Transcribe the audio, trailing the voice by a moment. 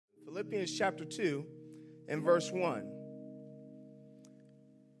Philippians chapter 2 and verse 1.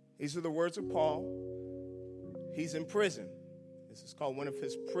 These are the words of Paul. He's in prison. This is called one of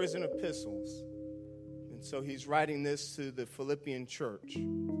his prison epistles. And so he's writing this to the Philippian church.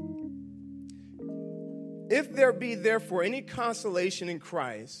 If there be therefore any consolation in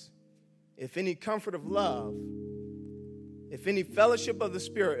Christ, if any comfort of love, if any fellowship of the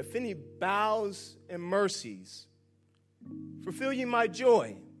Spirit, if any bowels and mercies, fulfill ye my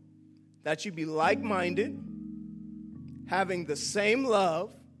joy, that you be like-minded, having the same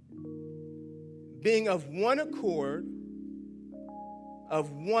love, being of one accord,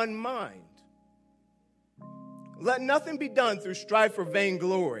 of one mind. Let nothing be done through strife or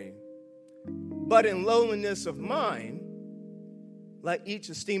vainglory, but in lowliness of mind, let each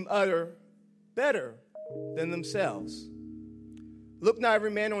esteem other better than themselves. Look not every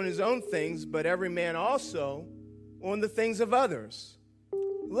man on his own things, but every man also on the things of others.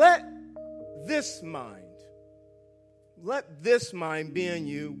 Let this mind be in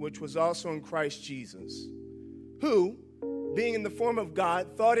you, which was also in Christ Jesus, who, being in the form of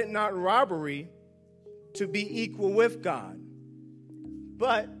God, thought it not robbery to be equal with God,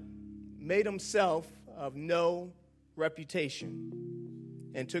 but made himself of no reputation,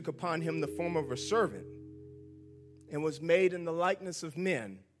 and took upon him the form of a servant, and was made in the likeness of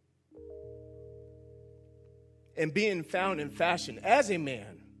men. And being found in fashion as a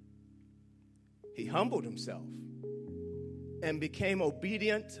man, he humbled himself and became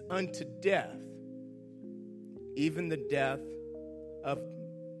obedient unto death, even the death of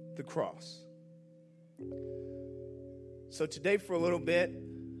the cross. So today, for a little bit,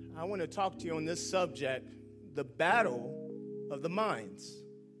 I want to talk to you on this subject, the battle of the minds.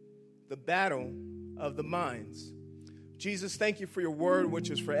 The battle of the minds. Jesus, thank you for your word, which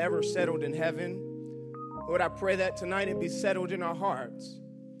is forever settled in heaven. Lord, I pray that tonight it be settled in our hearts.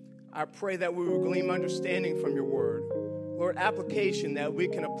 I pray that we will glean understanding from your word. Lord, application that we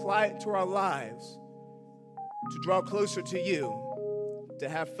can apply it to our lives to draw closer to you, to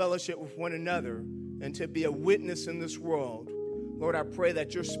have fellowship with one another, and to be a witness in this world. Lord, I pray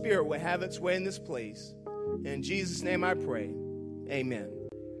that your spirit will have its way in this place. In Jesus' name I pray, amen.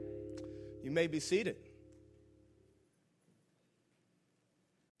 You may be seated.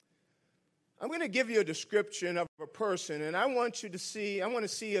 I'm going to give you a description of a person, and I want to see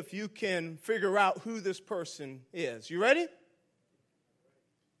if you can figure out who this person is. You ready?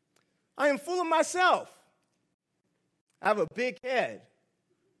 I am full of myself. I have a big head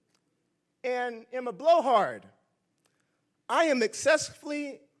and am a blowhard. I am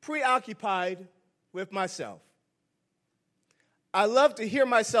excessively preoccupied with myself. I love to hear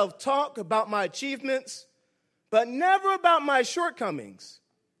myself talk about my achievements, but never about my shortcomings,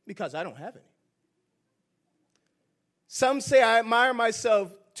 because I don't have any. Some say I admire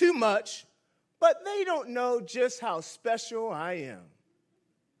myself too much, but they don't know just how special I am.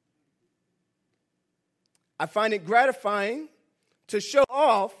 I find it gratifying to show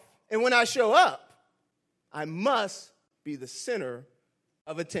off, and when I show up, I must be the center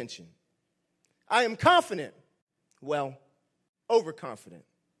of attention. I am confident, well, overconfident.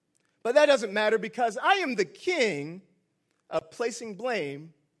 But that doesn't matter, because I am the king of placing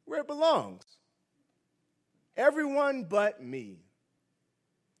blame where it belongs. Everyone but me.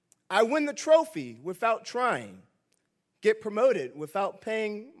 I win the trophy without trying, get promoted without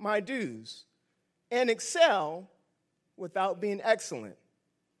paying my dues, and excel without being excellent.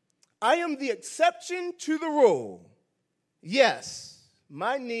 I am the exception to the rule. Yes,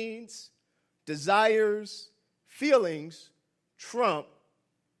 my needs, desires, feelings trump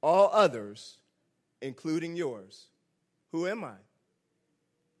all others, including yours. Who am I?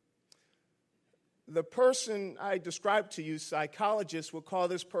 The person I described to you, psychologists will call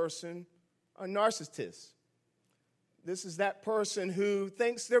this person a narcissist. This is that person who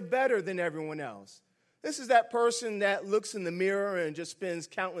thinks they're better than everyone else. This is that person that looks in the mirror and just spends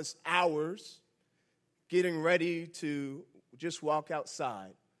countless hours getting ready to just walk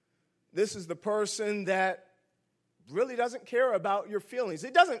outside. This is the person that really doesn't care about your feelings.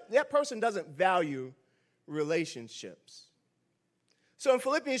 That person doesn't value relationships. So in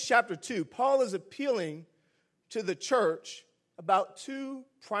Philippians chapter 2, Paul is appealing to the church about two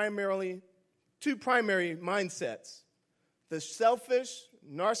primary mindsets: the selfish,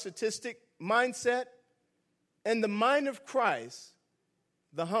 narcissistic mindset, and the mind of Christ,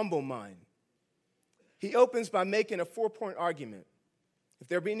 the humble mind. He opens by making a 4-point argument. If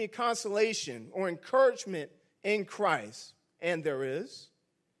there be any consolation or encouragement in Christ, and there is.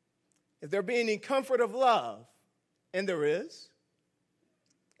 If there be any comfort of love, and there is.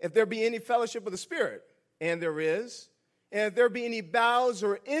 If there be any fellowship of the Spirit, and there is. And if there be any bowels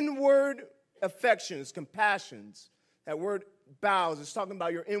or inward affections, compassions, that word bowels is talking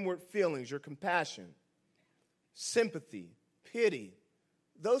about your inward feelings, your compassion, sympathy, pity.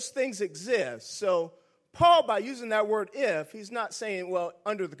 Those things exist. So Paul, by using that word if, he's not saying, well,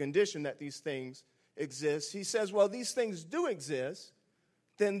 under the condition that these things exist. He says, well, these things do exist,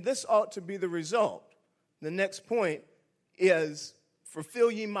 then this ought to be the result. The next point is,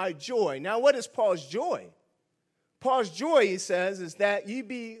 fulfill ye my joy. Now, what is Paul's joy? Paul's joy, he says, is that ye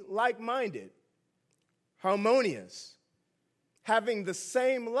be like-minded, harmonious, having the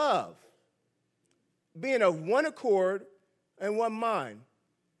same love, being of one accord and one mind.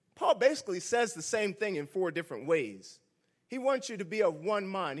 Paul basically says the same thing in 4 different ways. He wants you to be of one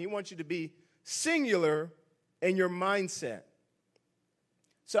mind. He wants you to be singular in your mindset.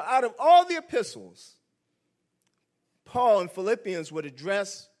 So out of all the epistles, Paul in Philippians would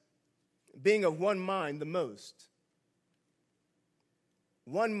address being of one mind the most.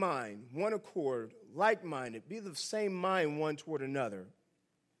 One mind, one accord, like-minded, be the same mind one toward another.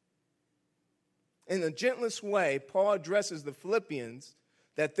 In the gentlest way, Paul addresses the Philippians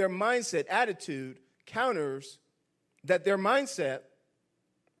that their mindset, attitude, counter the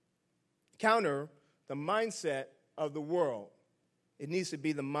mindset of the world. It needs to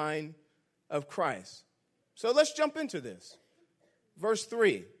be the mind of Christ. So let's jump into this. Verse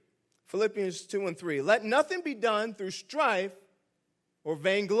 3, Philippians 2 and 3. Let nothing be done through strife or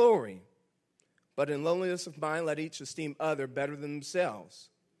vainglory, but in lowliness of mind let each esteem other better than themselves.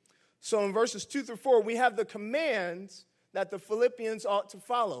 So in verses 2 through 4, we have the commands that the Philippians ought to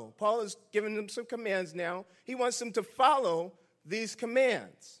follow. Paul is giving them some commands now. He wants them to follow these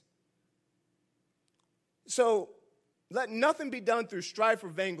commands. So let nothing be done through strife or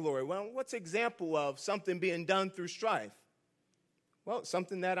vainglory. Well, what's an example of something being done through strife? Well, it's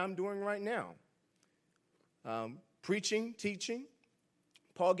something that I'm doing right now. Preaching, teaching.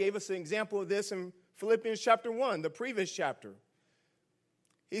 Paul gave us an example of this in Philippians chapter 1, the previous chapter.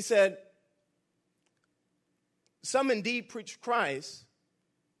 He said, some indeed preach Christ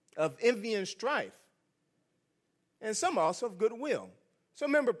of envy and strife, and some also of goodwill. So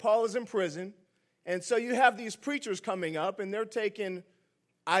remember, Paul is in prison, and so you have these preachers coming up, and they're taking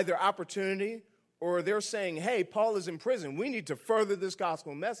either opportunity or they're saying, hey, Paul is in prison. We need to further this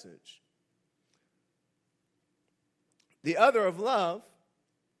gospel message. The other of love,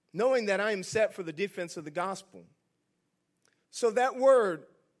 knowing that I am set for the defense of the gospel. So that word,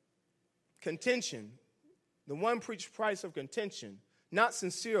 contention, the one preached Christ of contention, not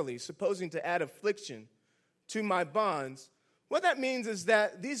sincerely, supposing to add affliction to my bonds. What that means is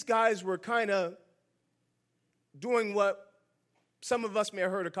that these guys were kind of doing what some of us may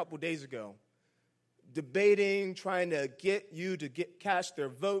have heard a couple days ago. Debating, trying to get you to cast their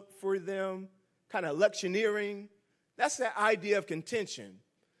vote for them, kind of electioneering. That's the idea of contention.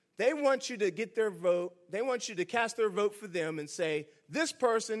 They want you to get their vote. They want you to cast their vote for them and say, this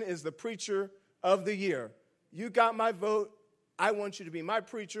person is the preacher of the year. You got my vote. I want you to be my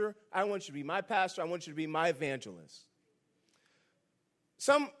preacher. I want you to be my pastor. I want you to be my evangelist.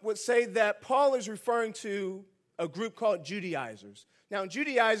 Some would say that Paul is referring to a group called Judaizers. Now,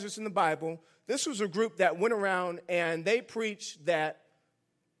 Judaizers in the Bible, this was a group that went around and they preached that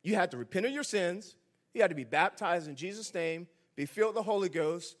you had to repent of your sins, you had to be baptized in Jesus' name, be filled with the Holy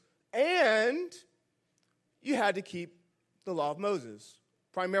Ghost, and you had to keep the law of Moses.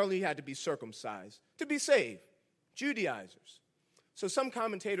 Primarily, you had to be circumcised to be saved. Judaizers. So some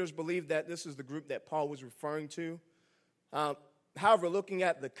commentators believe that this is the group that Paul was referring to. However, looking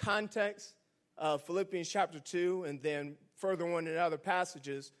at the context of Philippians chapter 2 and then further on in other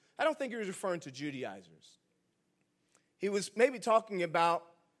passages, I don't think he was referring to Judaizers. He was maybe talking about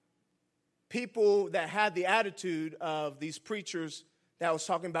people that had the attitude of these preachers that was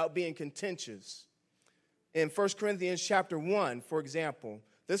talking about being contentious. In 1 Corinthians chapter 1, for example,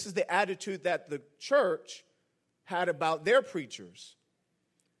 this is the attitude that the church had about their preachers.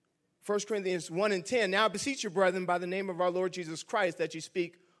 1 Corinthians 1 and 10, now I beseech you, brethren, by the name of our Lord Jesus Christ, that you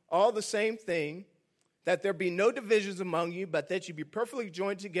speak all the same thing, that there be no divisions among you, but that you be perfectly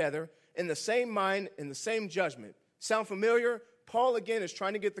joined together in the same mind, in the same judgment. Sound familiar? Paul, again, is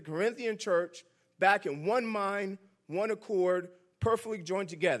trying to get the Corinthian church back in one mind, one accord, perfectly joined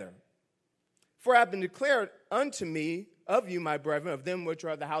together. For I have been declared unto me of you, my brethren, of them which are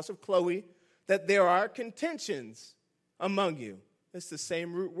of the house of Chloe, that there are contentions among you. It's the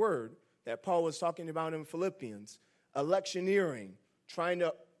same root word that Paul was talking about in Philippians. Electioneering, trying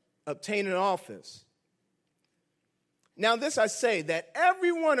to obtain an office. Now this I say, that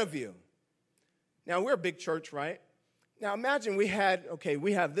every one of you, now we're a big church, right? Now imagine we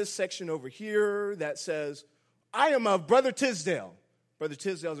have this section over here that says I am of Brother Tisdale. Brother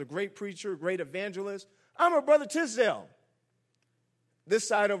Tisdale is a great preacher, great evangelist. I'm of Brother Tisdale. This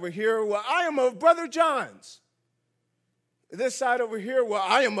side over here, well, I am of Brother John's. This side over here, well,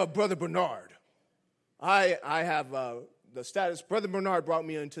 I am of Brother Bernard. I have the status, Brother Bernard brought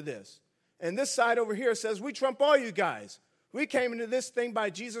me into this. And this side over here says, we trump all you guys. We came into this thing by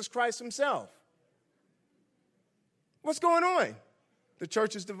Jesus Christ himself. What's going on? The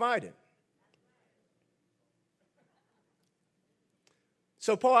church is divided.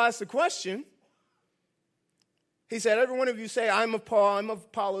 So Paul asked the question. He said, every one of you say, I'm of Paul, I'm of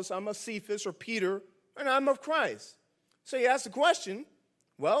Apollos, I'm of Cephas or Peter, and I'm of Christ. So he asked the question,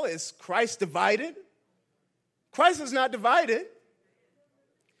 well, is Christ divided? Christ is not divided.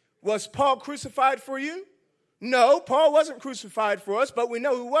 Was Paul crucified for you? No, Paul wasn't crucified for us, but we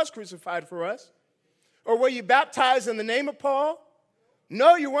know who was crucified for us. Or were you baptized in the name of Paul?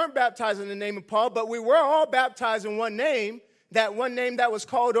 No, you weren't baptized in the name of Paul, but we were all baptized in one name that was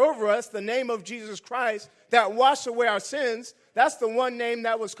called over us, the name of Jesus Christ, that washed away our sins. That's the one name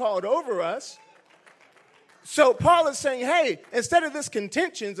that was called over us. So Paul is saying, hey, instead of this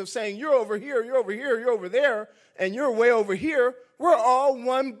contentions of saying you're over here, you're over here, you're over there, and you're way over here, we're all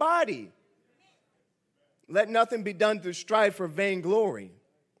one body. Let nothing be done to strive for vainglory.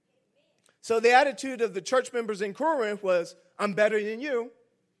 So the attitude of the church members in Corinth was, I'm better than you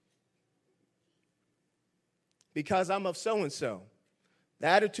because I'm of so-and-so. The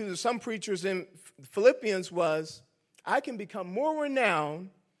attitude of some preachers in Philippians was, I can become more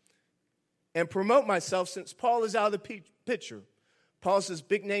renowned and promote myself since Paul is out of the picture. Paul's this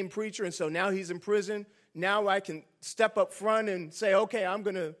big name preacher, and so now he's in prison. Now I can step up front and say, okay, I'm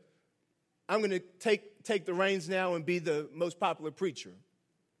going to take the reins now and be the most popular preacher.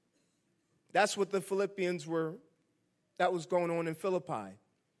 That's what the Philippians that was going on in Philippi.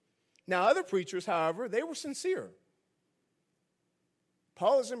 Now, other preachers, however, they were sincere.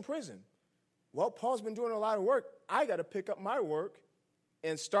 Paul is in prison. Well, Paul's been doing a lot of work. I got to pick up my work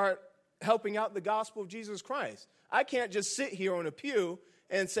and start helping out the gospel of Jesus Christ. I can't just sit here on a pew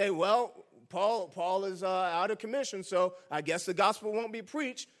and say, well, Paul is out of commission, so I guess the gospel won't be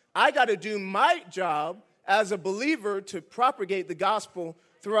preached. I got to do my job as a believer to propagate the gospel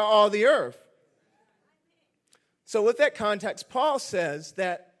throughout all the earth. So with that context, Paul says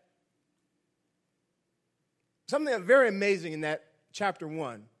that something that's very amazing in that chapter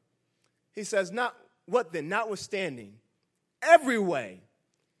 1. He says, notwithstanding, every way,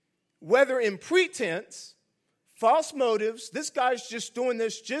 whether in pretense, false motives, this guy's just doing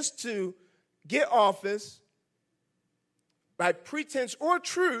this just to get office, by pretense or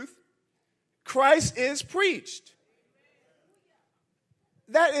truth, Christ is preached.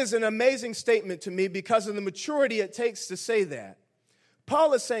 That is an amazing statement to me because of the maturity it takes to say that.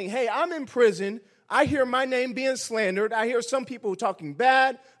 Paul is saying, hey, I'm in prison. I hear my name being slandered. I hear some people talking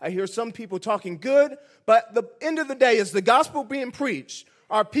bad. I hear some people talking good. But the end of the day, is the gospel being preached?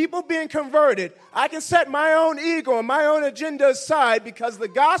 Are people being converted? I can set my own ego and my own agenda aside because the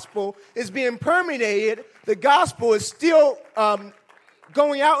gospel is being permeated. The gospel is still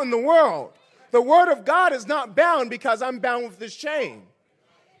going out in the world. The word of God is not bound because I'm bound with this chain.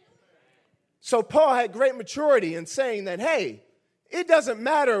 So Paul had great maturity in saying that, hey, it doesn't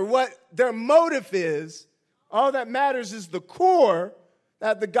matter what their motive is. All that matters is the core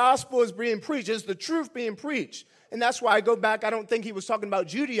that the gospel is being preached, is the truth being preached. And that's why I go back, I don't think he was talking about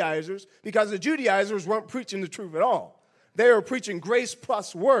Judaizers, because the Judaizers weren't preaching the truth at all. They were preaching grace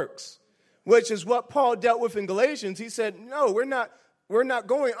plus works, which is what Paul dealt with in Galatians. He said, no, we're not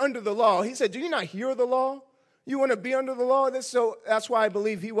going under the law. He said, do you not hear the law? You want to be under the law? So that's why I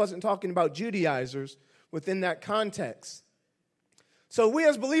believe he wasn't talking about Judaizers within that context. So we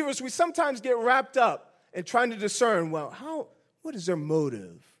as believers, we sometimes get wrapped up in trying to discern, well, what is their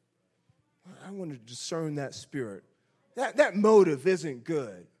motive? I want to discern that spirit. That motive isn't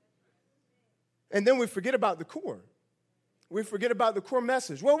good. And then we forget about the core. We forget about the core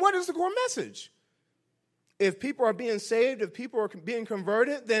message. Well, what is the core message? If people are being saved, if people are being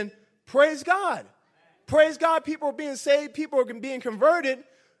converted, then praise God. Praise God, people are being saved, people are being converted.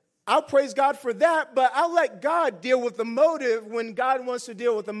 I'll praise God for that, but I'll let God deal with the motive. When God wants to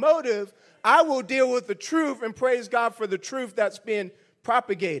deal with the motive, I will deal with the truth and praise God for the truth that's being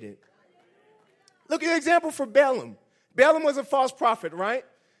propagated. Look at the example for Balaam. Balaam was a false prophet, right?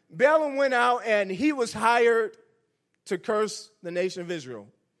 Balaam went out and he was hired to curse the nation of Israel.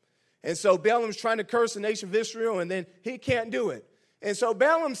 And so Balaam's trying to curse the nation of Israel, and then he can't do it. And so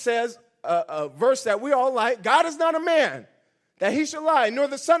Balaam says, a verse that we all like, God is not a man that he should lie, nor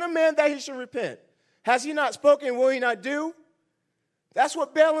the son of man that he should repent. Has he not spoken, will he not do? That's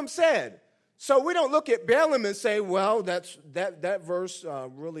what Balaam said. So we don't look at Balaam and say, well, that verse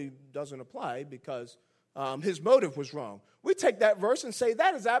really doesn't apply because his motive was wrong. We take that verse and say,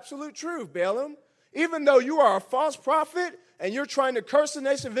 that is absolute truth, Balaam. Even though you are a false prophet and you're trying to curse the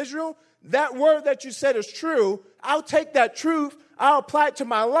nation of Israel, that word that you said is true. I'll take that truth, I'll apply it to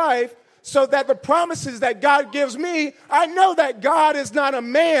my life so that the promises that God gives me, I know that God is not a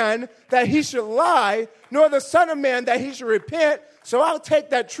man that he should lie, nor the son of man that he should repent. So I'll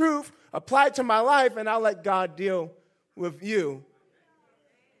take that truth, apply it to my life, and I'll let God deal with you.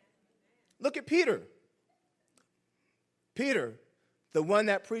 Look at Peter. Peter, the one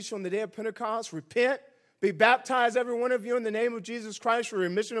that preached on the day of Pentecost, repent, be baptized, every one of you, in the name of Jesus Christ for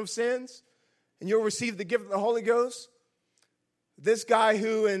remission of sins, and you'll receive the gift of the Holy Ghost. This guy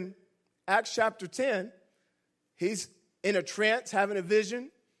who in Acts chapter 10, he's in a trance, having a vision,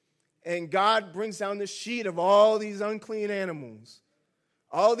 and God brings down this sheet of all these unclean animals,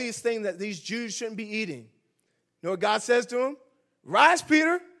 all these things that these Jews shouldn't be eating. You know what God says to him? Rise,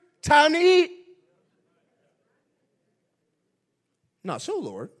 Peter, time to eat. Not so,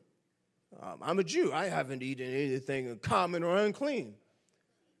 Lord. I'm a Jew. I haven't eaten anything common or unclean.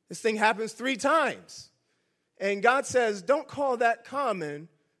 This thing happens 3 times. And God says, don't call that common,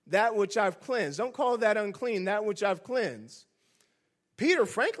 that which I've cleansed. Don't call that unclean, that which I've cleansed. Peter,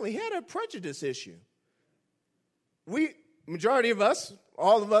 frankly, he had a prejudice issue. Majority of us,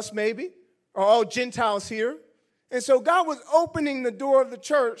 all of us maybe, are all Gentiles here. And so God was opening the door of the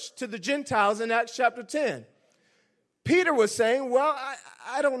church to the Gentiles in Acts chapter 10. Peter was saying, well,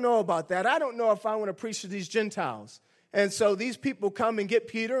 I don't know about that. I don't know if I want to preach to these Gentiles. And so these people come and get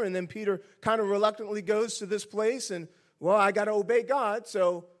Peter, and then Peter kind of reluctantly goes to this place, and, well, I got to obey God,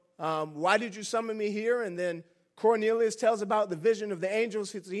 so why did you summon me here? And then Cornelius tells about the vision of the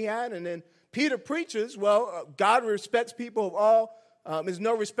angels he had, and then Peter preaches, well, God respects people of all, is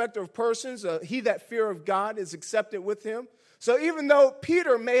no respecter of persons. He that fear of God is accepted with him. So even though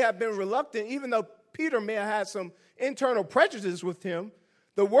Peter may have been reluctant, even though Peter may have had some internal prejudice with him,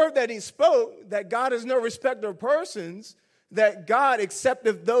 the word that he spoke, that God is no respecter of persons, that God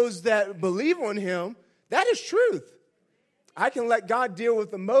accepteth those that believe on him, that is truth. I can let God deal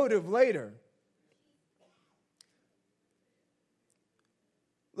with the motive later.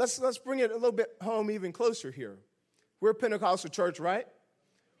 Let's bring it a little bit home even closer here. We're a Pentecostal church, right?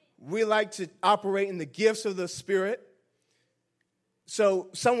 We like to operate in the gifts of the Spirit. So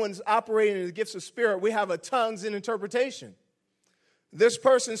someone's operating in the gifts of Spirit. We have a tongues and interpretation. This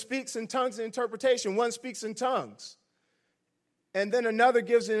person speaks in tongues and interpretation. One speaks in tongues. And then another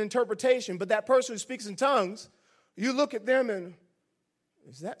gives an interpretation. But that person who speaks in tongues, you look at them and,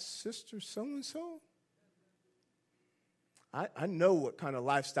 is that sister so-and-so? I know what kind of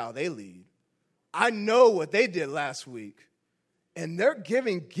lifestyle they lead. I know what they did last week. And they're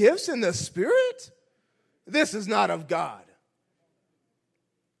giving gifts in the Spirit? This is not of God.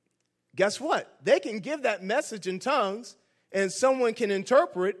 Guess what? They can give that message in tongues, and someone can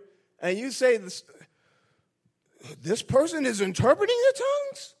interpret, and you say, this person is interpreting the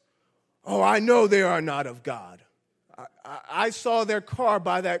tongues? Oh, I know they are not of God. I saw their car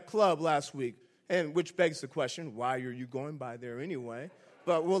by that club last week, and which begs the question, why are you going by there anyway?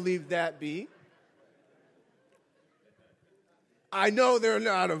 But we'll leave that be. I know they're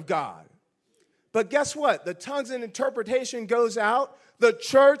not of God. But guess what? The tongues and interpretation goes out. The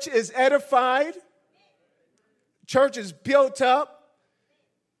church is edified. Church is built up.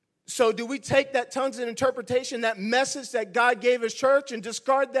 So do we take that tongues and interpretation, that message that God gave his church, and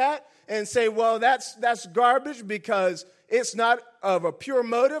discard that and say, well, that's garbage because it's not of a pure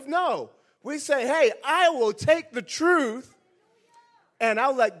motive? No. We say, hey, I will take the truth and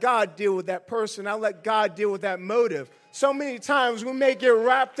I'll let God deal with that person. I'll let God deal with that motive. So many times we may get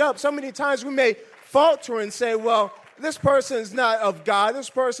wrapped up. So many times we may falter and say, well, this person is not of God. This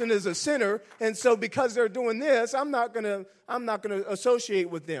person is a sinner. And so because they're doing this, I'm not going to associate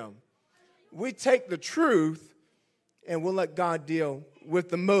with them. We take the truth and we'll let God deal with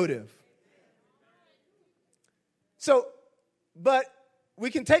the motive. So, but we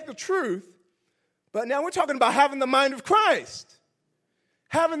can take the truth, but now we're talking about having the mind of Christ.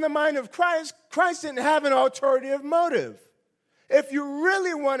 Having the mind of Christ, Christ didn't have an alternative motive. If you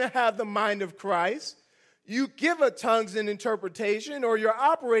really want to have the mind of Christ, you give a tongues and interpretation, or you're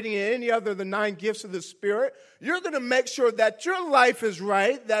operating in any other of the 9 gifts of the Spirit, you're going to make sure that your life is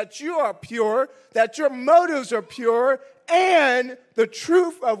right, that you are pure, that your motives are pure, and the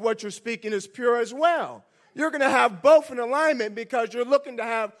truth of what you're speaking is pure as well. You're going to have both in alignment because you're looking to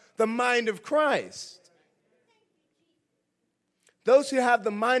have the mind of Christ. Those who have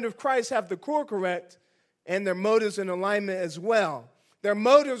the mind of Christ have the core correct and their motives in alignment as well. Their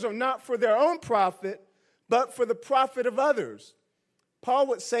motives are not for their own profit, but for the profit of others. Paul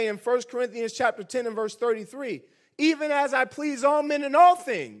would say in 1 Corinthians chapter 10 and verse 33, even as I please all men in all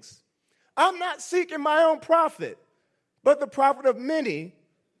things, I'm not seeking my own profit, but the profit of many,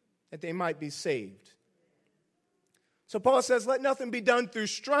 that they might be saved. So Paul says, let nothing be done through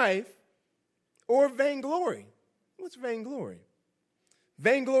strife or vainglory. What's vainglory?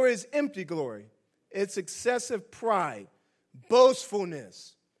 Vainglory is empty glory. It's excessive pride,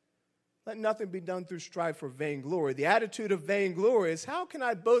 boastfulness. Let nothing be done through strife or vainglory. The attitude of vainglory is, how can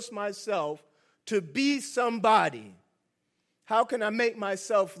I boast myself to be somebody? How can I make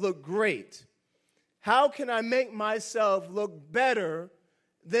myself look great? How can I make myself look better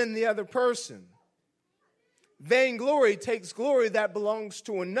than the other person? Vainglory takes glory that belongs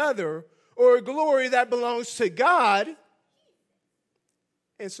to another or glory that belongs to God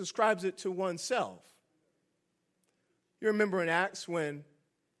and subscribes it to oneself. You remember in Acts when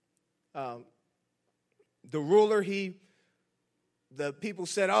the ruler, the people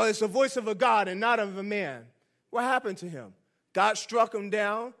said, oh, it's the voice of a God and not of a man. What happened to him? God struck him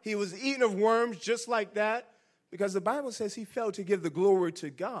down. He was eaten of worms just like that because the Bible says he failed to give the glory to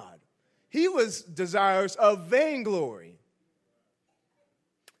God. He was desirous of vainglory.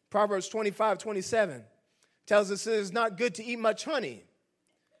 Proverbs 25:27 tells us it is not good to eat much honey.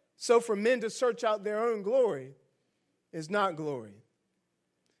 So for men to search out their own glory is not glory.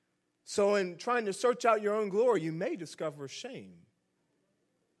 So in trying to search out your own glory, you may discover shame.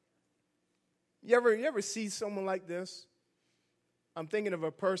 You ever see someone like this? I'm thinking of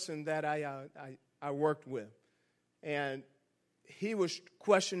a person that I worked with. And he was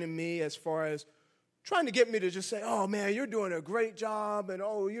questioning me as far as trying to get me to just say, oh, man, you're doing a great job. And,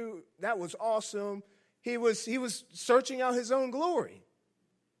 that was awesome. He was searching out his own glory.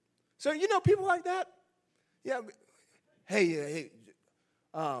 So, people like that? Yeah. Hey,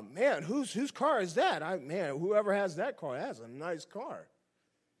 man, whose car is that? Whoever has that car, that's a nice car.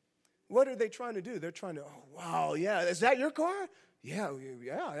 What are they trying to do? They're trying to, oh, wow, yeah, is that your car? Yeah,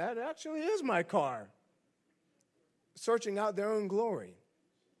 that actually is my car. Searching out their own glory.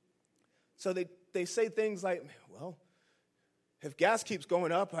 So they say things like, well, if gas keeps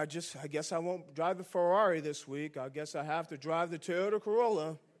going up, I guess I won't drive the Ferrari this week. I guess I have to drive the Toyota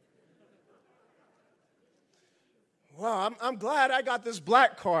Corolla. Well, I'm glad I got this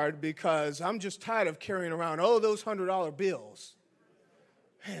black card because I'm just tired of carrying around, those $100 bills.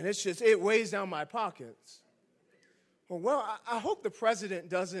 Man, it weighs down my pockets. Well, I hope the president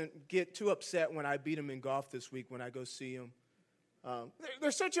doesn't get too upset when I beat him in golf this week when I go see him.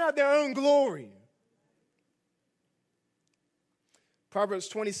 They're searching out their own glory. Proverbs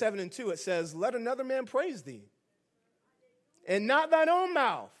 27:2, it says, let another man praise thee, and not thine own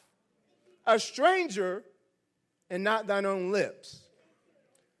mouth, a stranger, and not thine own lips.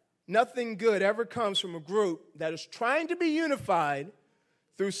 Nothing good ever comes from a group that is trying to be unified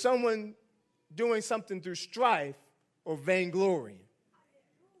through someone doing something through strife or vainglory.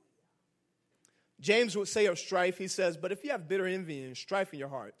 James would say of strife, he says, but if you have bitter envy and strife in your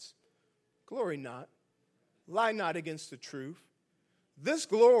hearts, glory not, lie not against the truth. This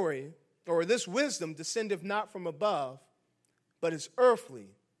glory, or this wisdom, descendeth not from above, but is earthly,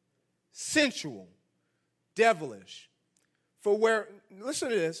 sensual, devilish. Listen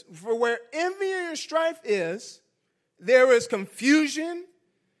to this, for where envy and strife is, there is confusion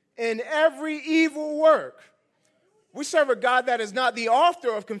in every evil work. We serve a God that is not the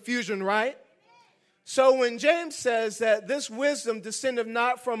author of confusion, right? So when James says that this wisdom descendeth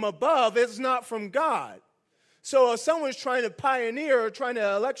not from above, it's not from God. So if someone's trying to pioneer or trying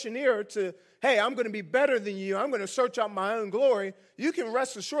to electioneer to, hey, I'm going to be better than you, I'm going to search out my own glory, you can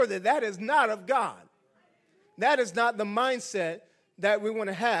rest assured that that is not of God. That is not the mindset that we want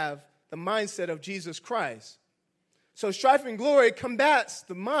to have, the mindset of Jesus Christ. So strife and glory combats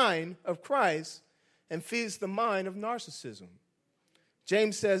the mind of Christ and feeds the mind of narcissism.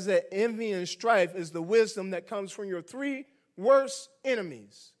 James says that envy and strife is the wisdom that comes from your three worst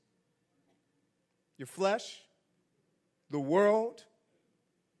enemies: your flesh, the world,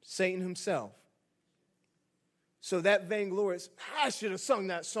 Satan himself. So that vainglory is, I should have sung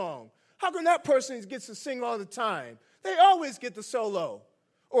that song. How come that person gets to sing all the time? They always get the solo.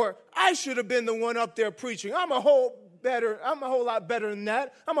 Or I should have been the one up there preaching. I'm a whole lot better than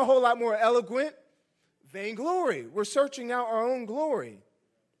that. I'm a whole lot more eloquent. Vainglory. We're searching out our own glory.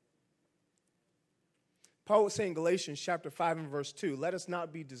 Paul was saying in Galatians chapter 5 and verse 2, let us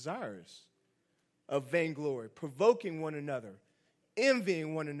not be desirous of vainglory, provoking one another,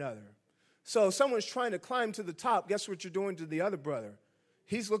 envying one another. So if someone's trying to climb to the top, guess what you're doing to the other brother?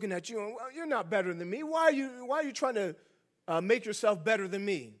 He's looking at you and, well, you're not better than me. Why are you trying to make yourself better than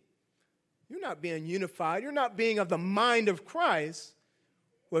me. You're not being unified. You're not being of the mind of Christ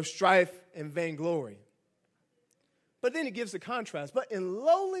with strife and vainglory. But then he gives the contrast. But in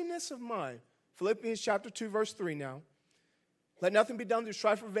lowliness of mind, Philippians chapter 2, verse 3 now. Let nothing be done through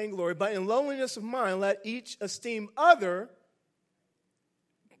strife or vainglory, but in lowliness of mind, let each esteem other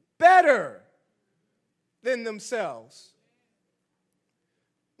better than themselves.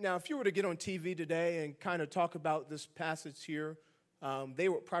 Now, if you were to get on TV today and kind of talk about this passage here, they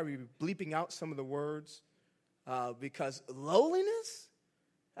would probably be bleeping out some of the words because lowliness,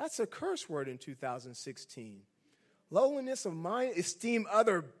 that's a curse word in 2016. Lowliness of mind, esteem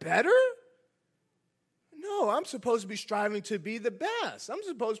other better? No, I'm supposed to be striving to be the best. I'm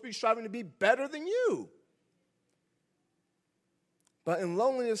supposed to be striving to be better than you. But in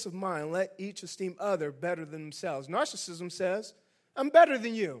lowliness of mind, let each esteem other better than themselves. Narcissism says, I'm better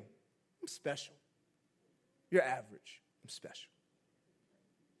than you. I'm special. You're average. I'm special.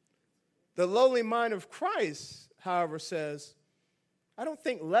 The lowly mind of Christ, however, says, I don't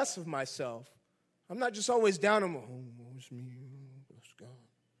think less of myself. I'm not just always down on, it's me, bless God.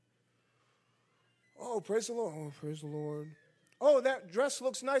 Oh, praise the Lord. Oh, praise the Lord. Oh, that dress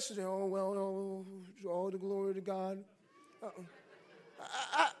looks nice today. Oh, well, all the glory to God.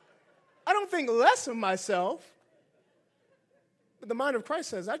 I don't think less of myself. But the mind of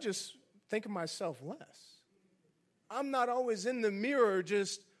Christ says, I just think of myself less. I'm not always in the mirror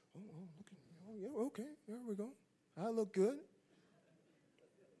just, yeah, okay, there we go. I look good.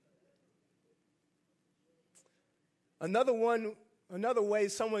 Another way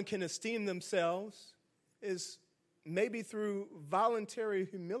someone can esteem themselves is maybe through voluntary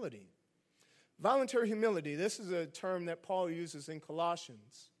humility. Voluntary humility, this is a term that Paul uses in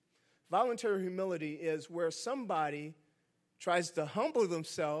Colossians. Voluntary humility is where somebody tries to humble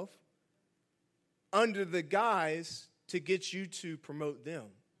themselves under the guise to get you to promote them.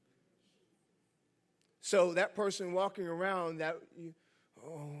 So that person walking around,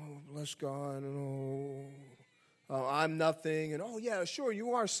 bless God, and I'm nothing, and yeah, sure,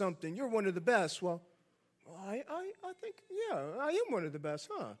 you are something. You're one of the best. Well, I think, yeah, I am one of the best,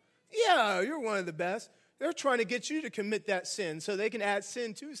 huh? Yeah, you're one of the best. They're trying to get you to commit that sin so they can add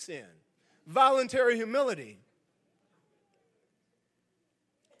sin to sin. Voluntary humility.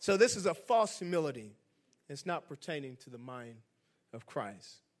 So this is a false humility. It's not pertaining to the mind of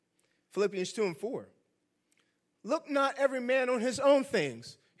Christ. Philippians 2 and 4. Look not every man on his own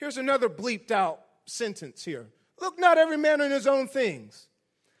things. Here's another bleeped out sentence here. Look not every man on his own things,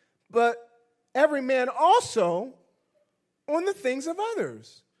 but every man also on the things of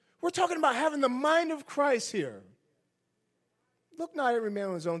others. We're talking about having the mind of Christ here. Look not every man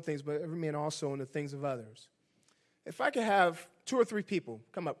on his own things, but every man also on the things of others. If I could have 2 or 3 people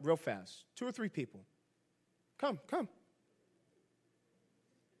come up real fast. 2 or 3 people. Come. All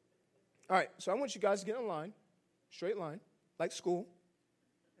right, so I want you guys to get in line, straight line, like school.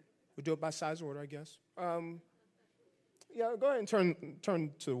 We'll do it by size order, I guess. Yeah, go ahead and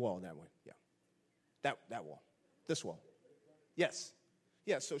turn to the wall that way. Yeah, that wall, this wall. Yes.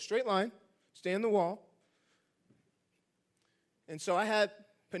 Yeah, so straight line, stay in the wall. And so I had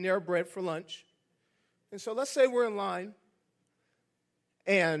Panera Bread for lunch. And so let's say we're in line,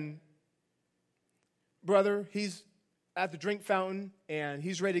 and brother, he's at the drink fountain, and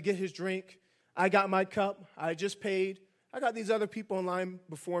he's ready to get his drink. I got my cup. I just paid. I got these other people in line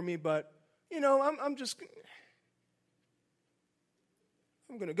before me, but, I'm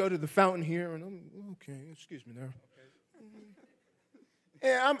going to go to the fountain here, and okay, excuse me there.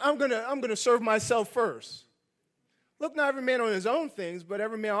 And I'm going to serve myself first. Look not every man on his own things, but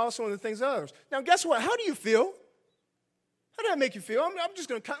every man also on the things of others. Now, guess what? How do you feel? How does that make you feel? I'm just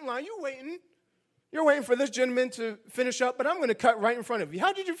going to cut in line. You're waiting for this gentleman to finish up, but I'm going to cut right in front of you.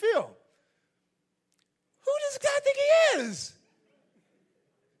 How did you feel? Who does God think he is?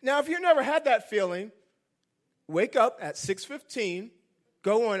 Now, if you've never had that feeling, wake up at 6:15,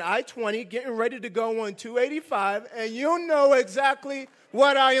 go on I-20, getting ready to go on 285, and you'll know exactly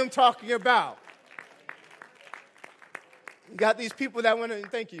what I am talking about. You got these people that want to,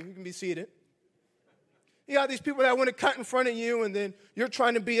 thank you, you can be seated. You got these people that want to cut in front of you, and then you're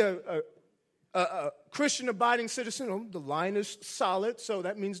trying to be a Christian abiding citizen. Oh, the line is solid, so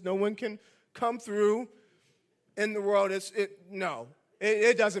that means no one can come through. In the world,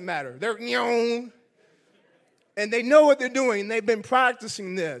 it doesn't matter. They're, and they know what they're doing. They've been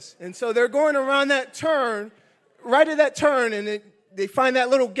practicing this. And so they're going around that turn, right at that turn, and they find that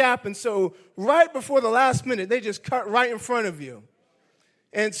little gap. And so right before the last minute, they just cut right in front of you.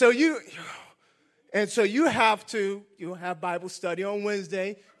 And so you have Bible study on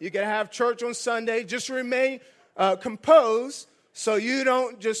Wednesday. You got to have church on Sunday. Just remain composed so you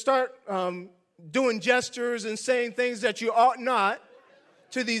don't just start doing gestures and saying things that you ought not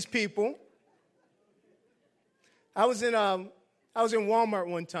to these people. I was in Walmart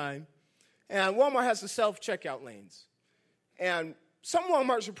one time, and Walmart has the self-checkout lanes. And some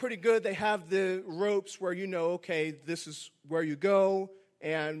Walmarts are pretty good. They have the ropes where you know, okay, this is where you go,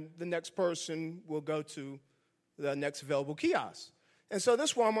 and the next person will go to the next available kiosk. And so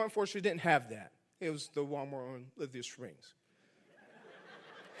this Walmart, unfortunately, didn't have that. It was the Walmart on Lithia Springs.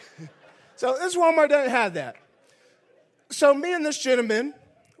 So this Walmart doesn't have that. So me and this gentleman,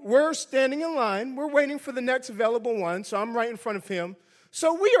 we're standing in line. We're waiting for the next available one, so I'm right in front of him.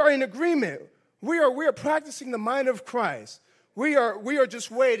 So we are in agreement. We are practicing the mind of Christ. We are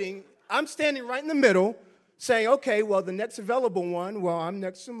just waiting. I'm standing right in the middle saying, okay, well, the next available one, well, I'm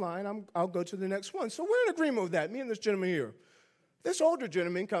next in line. I'll go to the next one. So we're in agreement with that, me and this gentleman here. This older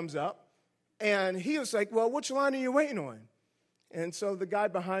gentleman comes up, and he was like, well, which line are you waiting on? And so the guy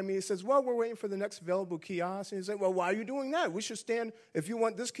behind me says, well, we're waiting for the next available kiosk. And he's like, well, why are you doing that? We should stand, if you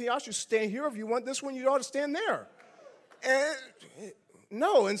want this kiosk, you stand here. If you want this one, you ought to stand there. And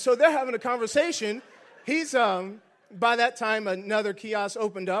no, and so they're having a conversation. He's, by that time, another kiosk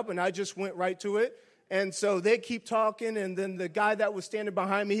opened up, and I just went right to it. And so they keep talking, and then the guy that was standing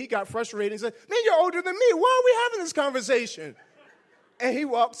behind me, he got frustrated. He said, man, you're older than me. Why are we having this conversation? And he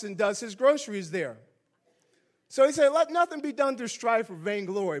walks and does his groceries there. So he said, let nothing be done through strife or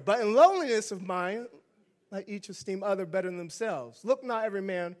vainglory, but in lowliness of mind, let each esteem other better than themselves. Look not every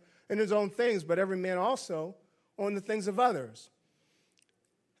man in his own things, but every man also on the things of others.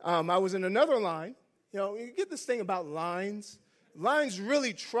 I was in another line. You know, you get this thing about lines. Lines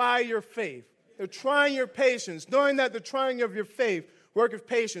really try your faith. They're trying your patience. Knowing that they're trying of your faith, work of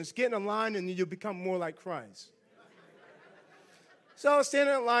patience, get in a line and you'll become more like Christ. So I was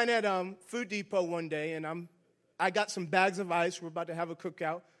standing in line at Food Depot one day, and I got some bags of ice. We're about to have a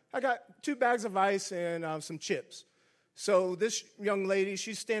cookout. I got 2 bags of ice and some chips. So this young lady,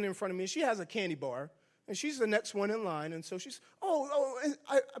 she's standing in front of me. She has a candy bar, and she's the next one in line. And so she's,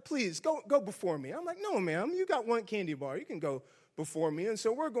 please, go before me. I'm like, no, ma'am, you got 1 candy bar. You can go before me. And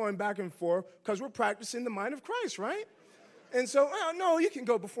so we're going back and forth because we're practicing the mind of Christ, right? And so, no, you can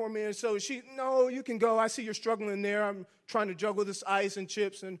go before me. And so no, you can go. I see you're struggling there. I'm trying to juggle this ice and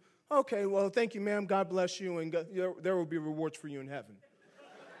chips. And okay, well, thank you, ma'am. God bless you. And there will be rewards for you in heaven.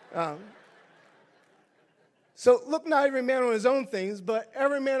 So look not every man on his own things, but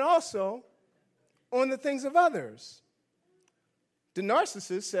every man also on the things of others. The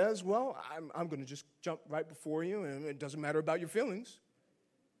narcissist says, well, I'm going to just jump right before you, and it doesn't matter about your feelings.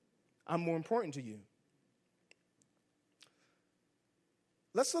 I'm more important to you.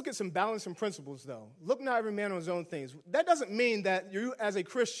 Let's look at some balancing principles, though. Look not every man on his own things. That doesn't mean that you, as a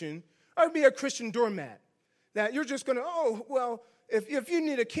Christian, are be a Christian doormat. That you're just going to, if you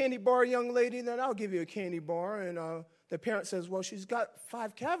need a candy bar, young lady, then I'll give you a candy bar. And the parent says, well, she's got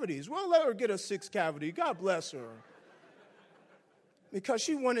 5 cavities. Well, let her get a 6th cavity. God bless her. Because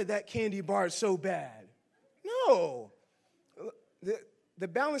she wanted that candy bar so bad. No. The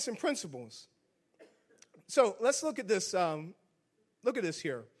balancing principles. So let's look at this. Look at this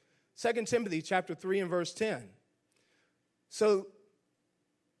here. 2 Timothy chapter 3 and verse 10. So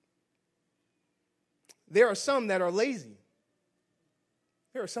there are some that are lazy.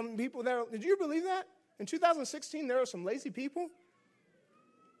 There are some people that are, did you believe that? In 2016, there are some lazy people.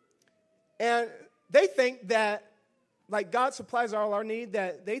 And they think that, like God supplies all our need,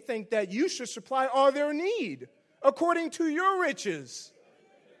 that they think that you should supply all their need according to your riches.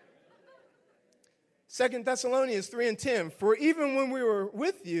 2 Thessalonians 3 and 10, for even when we were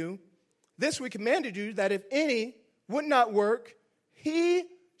with you, this we commanded you, that if any would not work, he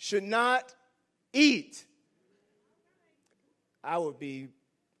should not eat.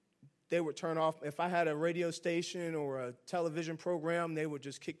 They would turn off. If I had a radio station or a television program, they would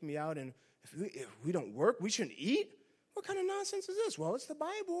just kick me out. And if we don't work, we shouldn't eat? What kind of nonsense is this? Well, it's the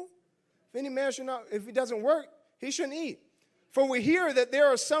Bible. If any man should not, if he doesn't work, he shouldn't eat. For we hear that there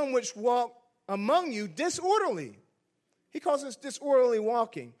are some which walk among you disorderly. He calls this disorderly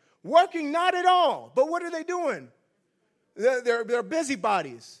walking. Working not at all. But what are they doing? They're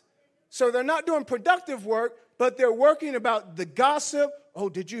busybodies. So they're not doing productive work, but they're working about the gossip. Oh,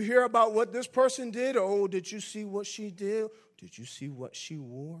 did you hear about what this person did? Oh, did you see what she did? Did you see what she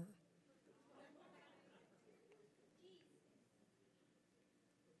wore?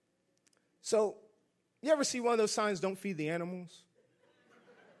 So, you ever see one of those signs, don't feed the animals?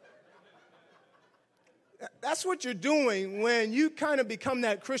 That's what you're doing when you kind of become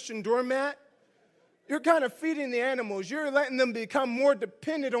that Christian doormat. You're kind of feeding the animals. You're letting them become more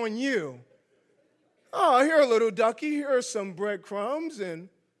dependent on you. Oh, here, little ducky, here are some breadcrumbs, and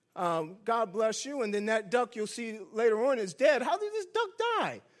God bless you. And then that duck you'll see later on is dead. How did this duck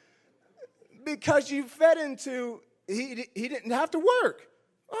die? Because you fed into, he didn't have to work.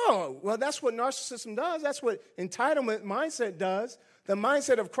 Oh, well, that's what narcissism does. That's what entitlement mindset does. The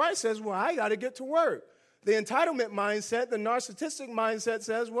mindset of Christ says, well, I got to get to work. The entitlement mindset, the narcissistic mindset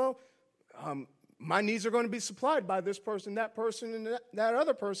says, well, my needs are going to be supplied by this person, and that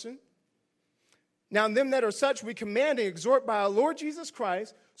other person. Now, them that are such, we command and exhort by our Lord Jesus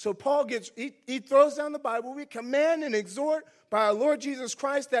Christ. So Paul he throws down the Bible. We command and exhort by our Lord Jesus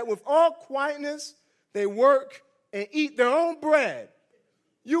Christ that with all quietness they work and eat their own bread.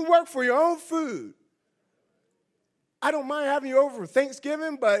 You work for your own food. I don't mind having you over for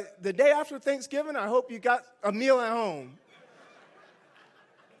Thanksgiving, but the day after Thanksgiving, I hope you got a meal at home.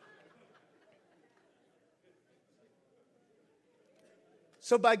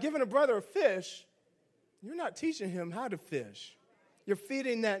 So by giving a brother a fish, you're not teaching him how to fish. You're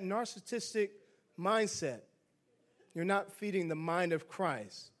feeding that narcissistic mindset. You're not feeding the mind of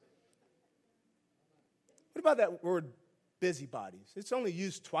Christ. What about that word busybodies? It's only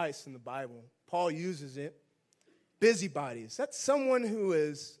used twice in the Bible. Paul uses it. Busybodies. That's someone who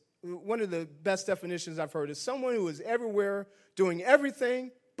is, one of the best definitions I've heard is someone who is everywhere doing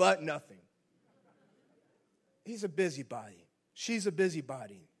everything but nothing. He's a busybody. She's a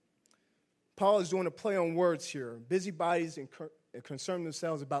busybody. Paul is doing a play on words here. Busybodies concern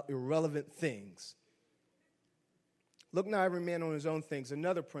themselves about irrelevant things. Look not every man on his own things.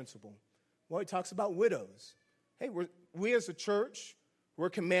 Another principle. Well, he talks about widows. Hey, we as a church, we're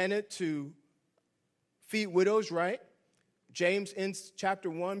commanded to feed widows, right? James in chapter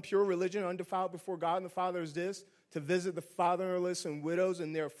 1, pure religion, undefiled before God and the Father is this, to visit the fatherless and widows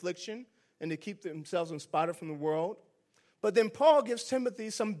in their affliction and to keep themselves unspotted from the world. But then Paul gives Timothy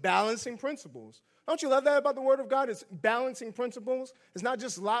some balancing principles. Don't you love that about the Word of God? It's balancing principles. It's not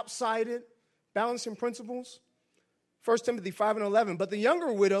just lopsided, balancing principles. 1 Timothy 5:11, but the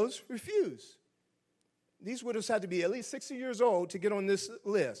younger widows refuse. These widows had to be at least 60 years old to get on this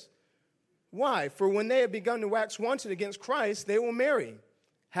list. Why? For when they have begun to wax wanton against Christ, they will marry,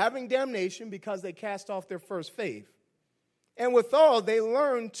 having damnation because they cast off their first faith. And withal, they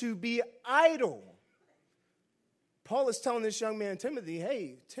learn to be idle. Paul is telling this young man, Timothy,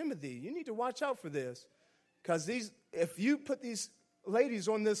 hey, Timothy, you need to watch out for this. Because if you put these ladies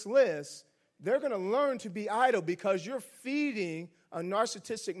on this list, they're going to learn to be idle because you're feeding a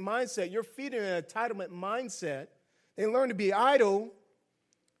narcissistic mindset. You're feeding an entitlement mindset. They learn to be idle,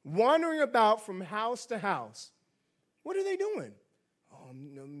 wandering about from house to house. What are they doing? Oh,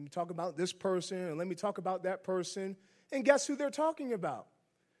 let me talk about this person, and let me talk about that person. And guess who they're talking about?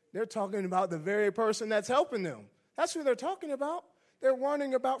 They're talking about the very person that's helping them. That's who they're talking about. They're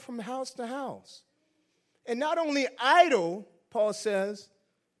wandering about from house to house. And not only idle, Paul says,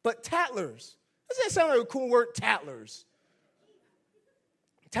 but tattlers. Doesn't that sound like a cool word, tattlers?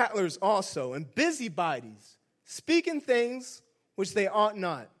 Tattlers also, and busybodies, speaking things which they ought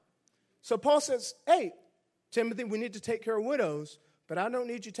not. So Paul says, hey, Timothy, we need to take care of widows, but I don't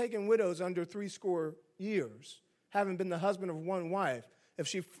need you taking widows under 60 years, having been the husband of one wife, if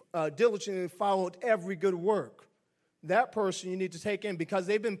she diligently followed every good work. That person you need to take in because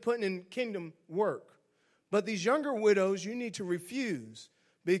they've been putting in kingdom work. But these younger widows, you need to refuse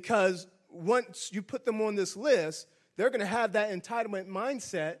because once you put them on this list, they're going to have that entitlement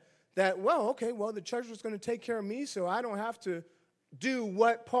mindset that, the church is going to take care of me, so I don't have to do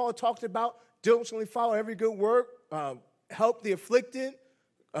what Paul talked about, diligently follow every good work, help the afflicted,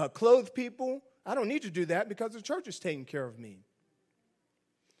 clothe people. I don't need to do that because the church is taking care of me.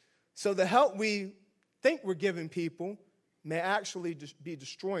 So the help we think we're giving people may actually be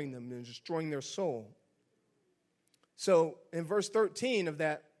destroying them and destroying their soul. So in verse 13 of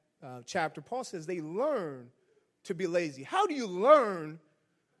that chapter, Paul says they learn to be lazy. How do you learn?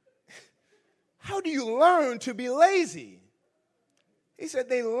 How do you learn to be lazy? He said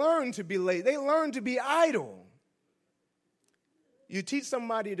they learn to be lazy. They learn to be idle. You teach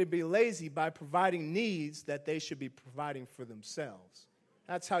somebody to be lazy by providing needs that they should be providing for themselves.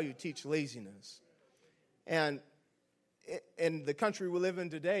 That's how you teach laziness. And in the country we live in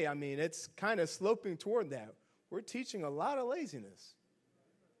today, it's kind of sloping toward that. We're teaching a lot of laziness.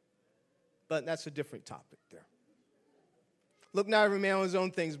 But that's a different topic there. Look not every man on his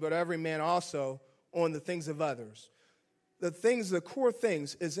own things, but every man also on the things of others. The core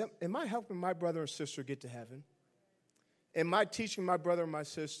things is, am I helping my brother or sister get to heaven? Am I teaching my brother or my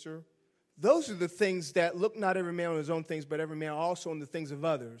sister? Those are the things that look not every man on his own things, but every man also on the things of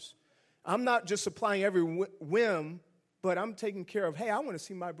others. I'm not just supplying every whim, but I'm taking care of, hey, I want to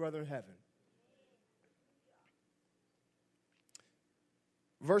see my brother in heaven.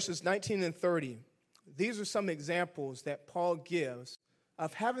 verses 19 and 30, these are some examples that Paul gives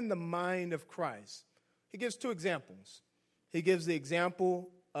of having the mind of Christ. He gives two examples. He gives the example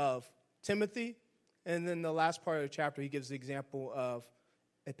of Timothy, and then the last part of the chapter, he gives the example of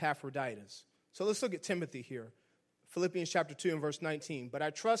Epaphroditus. So let's look at Timothy here. Philippians chapter 2 and verse 19. But I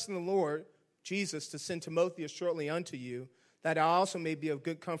trust in the Lord Jesus to send Timotheus shortly unto you, that I also may be of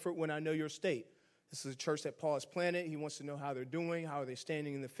good comfort when I know your state. This is a church that Paul has planted. He wants to know how they're doing, how are they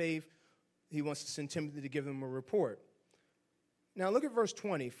standing in the faith. He wants to send Timothy to give them a report. Now look at verse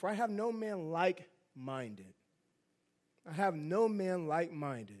 20. For I have no man like-minded. I have no man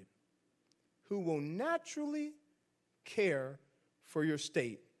like-minded who will naturally care for your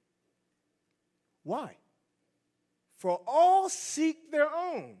state. Why? For all seek their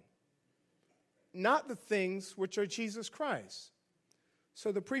own, not the things which are Jesus Christ.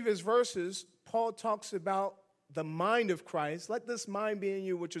 So the previous verses, Paul talks about the mind of Christ. Let this mind be in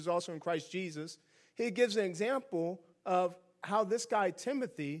you, which is also in Christ Jesus. He gives an example of how this guy,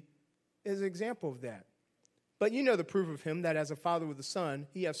 Timothy, is an example of that. But you know the proof of him, that as a father with a son,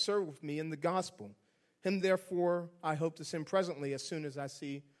 he has served with me in the gospel. Him, therefore, I hope to send presently as soon as I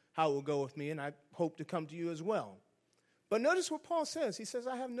see how it will go with me, and I hope to come to you as well. But notice what Paul says. He says,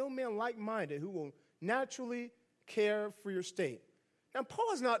 I have no man like-minded who will naturally care for your state. Now,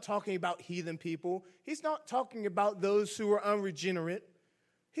 Paul is not talking about heathen people. He's not talking about those who are unregenerate.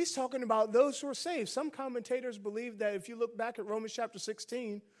 He's talking about those who are saved. Some commentators believe that if you look back at Romans chapter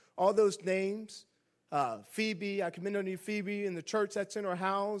 16, all those names, Phoebe, I commend unto you Phoebe in the church that's in her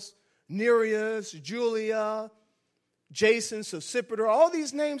house, Nereus, Julia, Jason, Sosipater, all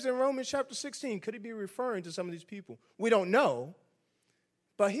these names in Romans chapter 16. Could he be referring to some of these people? We don't know.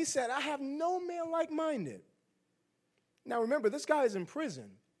 But he said, I have no man like-minded. Now remember, this guy is in prison.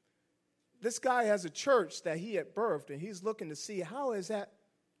 This guy has a church that he had birthed, and he's looking to see how is that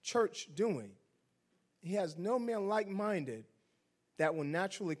church doing. He has no man like-minded that will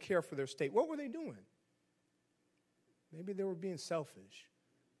naturally care for their state. What were they doing? Maybe they were being selfish.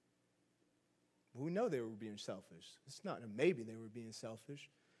 We know they were being selfish. It's not a maybe they were being selfish.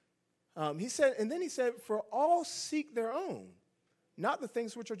 He said, for all seek their own, not the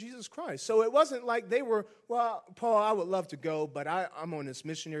things which are Jesus Christ. So it wasn't like they were, well, Paul, I would love to go, but I'm on this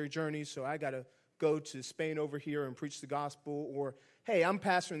missionary journey, so I got to go to Spain over here and preach the gospel. Or, hey, I'm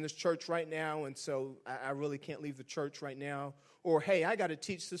pastoring this church right now, and so I really can't leave the church right now. Or, hey, I got to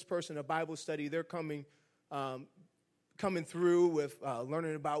teach this person a Bible study. They're coming through with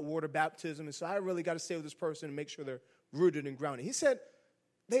learning about water baptism, and so I really got to stay with this person and make sure they're rooted and grounded. He said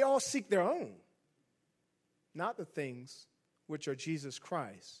they all seek their own, not the things which are Jesus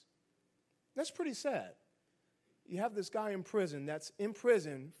Christ. That's pretty sad. You have this guy in prison that's in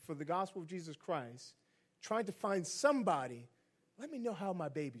prison for the gospel of Jesus Christ, trying to find somebody. Let me know how my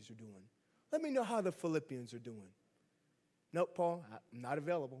babies are doing. Let me know how the Philippians are doing. Nope, Paul, I'm not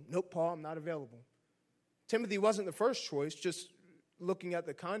available. Nope, Paul, I'm not available. Timothy wasn't the first choice, just looking at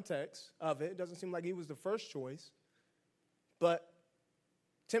the context of it. It doesn't seem like he was the first choice. But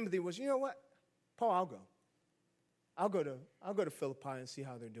Timothy was, you know what? Paul, I'll go. I'll go to Philippi and see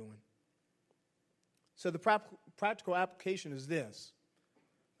how they're doing. So the practical application is this.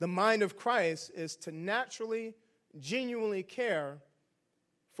 The mind of Christ is to naturally, genuinely care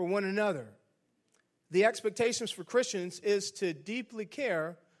for one another. The expectations for Christians is to deeply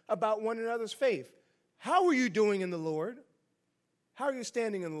care about one another's faith. How are you doing in the Lord? How are you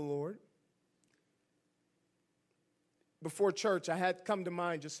standing in the Lord? Before church, I had come to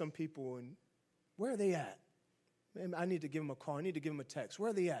mind just some people, and where are they at? Man, I need to give them a call. I need to give them a text. Where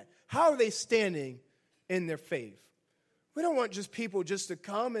are they at? How are they standing in their faith? We don't want just people just to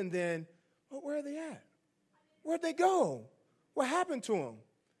come and then, well, where are they at? Where'd they go? What happened to them?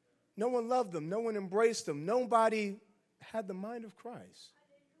 No one loved them. No one embraced them. Nobody had the mind of Christ.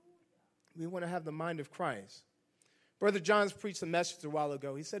 We want to have the mind of Christ. Brother Johns preached a message a while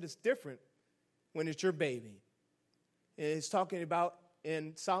ago. He said it's different when it's your baby. And he's talking about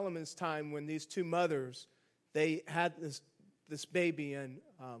in Solomon's time when these two mothers, they had this baby, and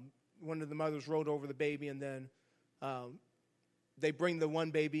one of the mothers rode over the baby, and then they bring the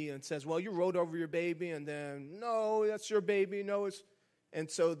one baby and says, well, you rode over your baby, and then, no, that's your baby. No, it's... And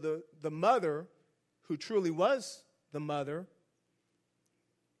so the mother, who truly was the mother,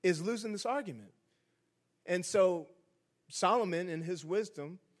 is losing this argument. And so Solomon, in his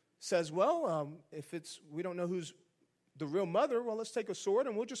wisdom, says, well, if we don't know who's the real mother, well, let's take a sword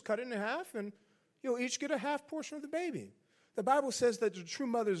and we'll just cut it in half, and you'll each get a half portion of the baby. The Bible says that the true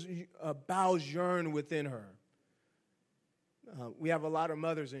mother's bowels yearn within her. We have a lot of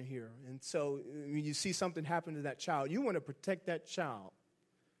mothers in here, and so when you see something happen to that child, you want to protect that child.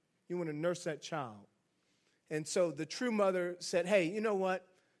 You want to nurse that child. And so the true mother said, hey, you know what?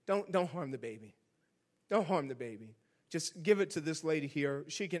 Don't harm the baby. Don't harm the baby. Just give it to this lady here.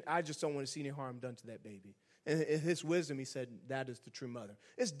 I just don't want to see any harm done to that baby. And in his wisdom, he said, that is the true mother.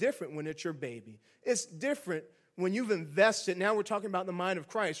 It's different when it's your baby. It's different when you've invested. Now we're talking about the mind of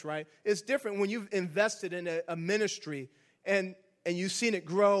Christ, right? It's different when you've invested in a ministry and you've seen it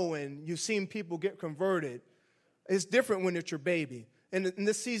grow and you've seen people get converted. It's different when it's your baby. And in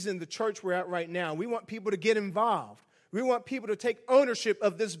this season, the church we're at right now, we want people to get involved. We want people to take ownership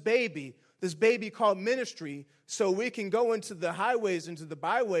of this baby called ministry, so we can go into the highways, into the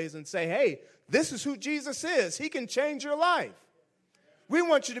byways and say, hey, this is who Jesus is. He can change your life. We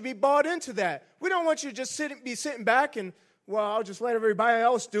want you to be bought into that. We don't want you to just be sitting back and, well, I'll just let everybody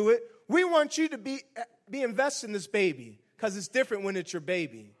else do it. We want you to be invested in this baby because it's different when it's your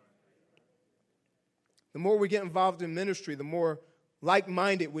baby. The more we get involved in ministry, the more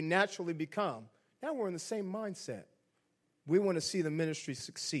like-minded we naturally become. Now we're in the same mindset. We want to see the ministry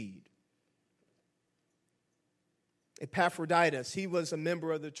succeed. Epaphroditus, he was a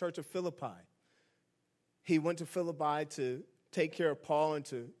member of the church of Philippi. He went to Philippi to take care of Paul and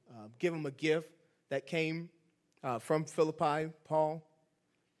to give him a gift that came from Philippi, Paul.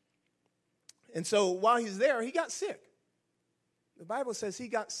 And so while he's there, he got sick. The Bible says he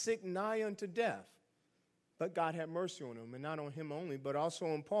got sick nigh unto death. But God had mercy on him, and not on him only, but also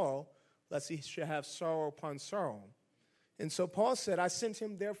on Paul, lest he should have sorrow upon sorrow. And so Paul said, I sent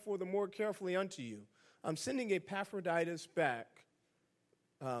him therefore the more carefully unto you. I'm sending Epaphroditus back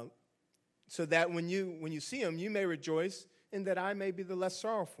so that when you see him, you may rejoice, and that I may be the less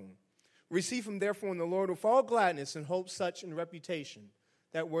sorrowful. Receive him therefore in the Lord with all gladness, and hope such in reputation.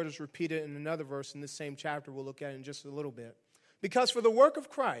 That word is repeated in another verse in this same chapter we'll look at in just a little bit. Because for the work of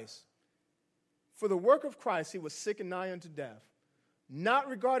Christ, he was sick and nigh unto death, not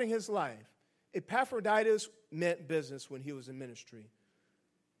regarding his life. Epaphroditus meant business when he was in ministry.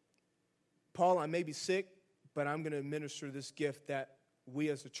 Paul, I may be sick, but I'm going to administer this gift that we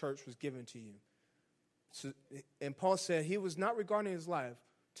as a church was given to you. So, and Paul said he was not regarding his life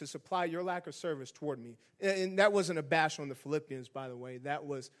to supply your lack of service toward me. And that wasn't a bash on the Philippians, by the way. That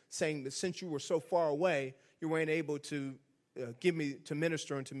was saying that since you were so far away, you weren't able to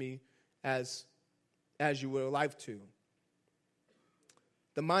minister unto me as you would have liked to.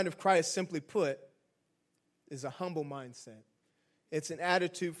 The mind of Christ, simply put, is a humble mindset. It's an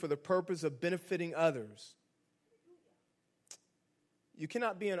attitude for the purpose of benefiting others. You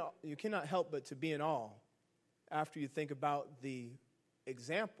cannot help but to be in awe after you think about the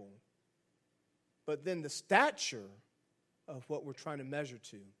example, but then the stature of what we're trying to measure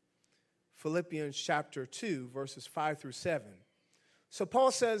to. Philippians chapter 2, verses 5 through 7. So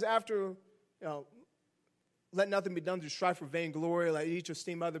Paul says after, let nothing be done through strife or vainglory, let each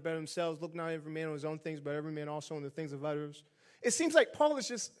esteem other better themselves, look not every man on his own things, but every man also on the things of others. It seems like Paul is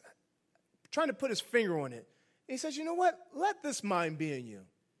just trying to put his finger on it. He says, you know what? Let this mind be in you.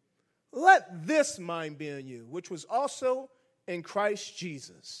 Let this mind be in you, which was also in Christ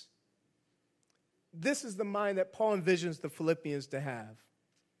Jesus. This is the mind that Paul envisions the Philippians to have.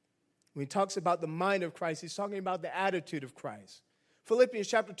 When he talks about the mind of Christ, he's talking about the attitude of Christ. Philippians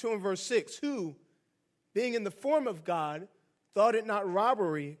chapter 2 and verse 6, who, being in the form of God, thought it not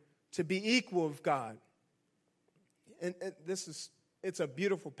robbery to be equal with God. And it's a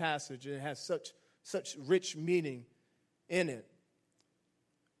beautiful passage, and it has such rich meaning in it.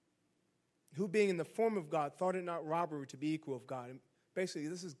 Who being in the form of God thought it not robbery to be equal with God. And basically,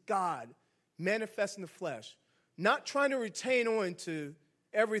 this is God manifest in the flesh, not trying to retain on to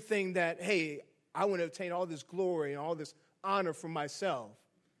everything that, hey, I want to obtain all this glory and all this honor for myself.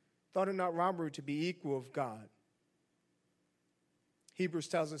 Thought it not robbery to be equal with God. Hebrews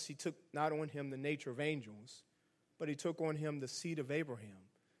tells us he took not on him the nature of angels, but he took on him the seed of Abraham.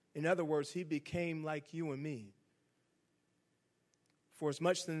 In other words, he became like you and me. For as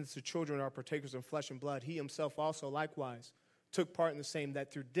much as the children are partakers of flesh and blood, he himself also likewise took part in the same,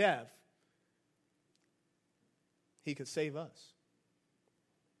 that through death he could save us.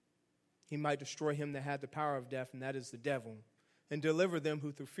 He might destroy him that had the power of death, and that is the devil, and deliver them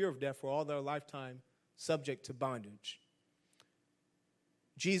who through fear of death were all their lifetime subject to bondage.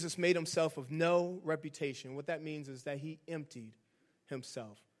 Jesus made himself of no reputation. What that means is that he emptied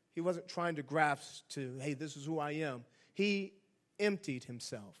himself. He wasn't trying to grasp to, hey, this is who I am. He emptied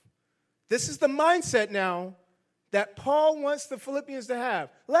himself. This is the mindset now that Paul wants the Philippians to have.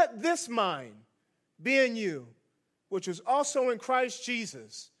 Let this mind be in you, which was also in Christ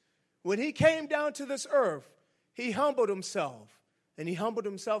Jesus. When he came down to this earth, he humbled himself, and he humbled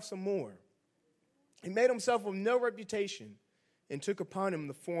himself some more. He made himself of no reputation, and took upon him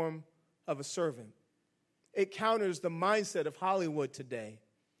the form of a servant. It counters the mindset of Hollywood today.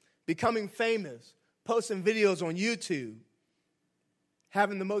 Becoming famous, posting videos on YouTube,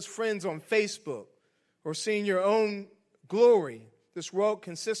 having the most friends on Facebook, or seeing your own glory. This world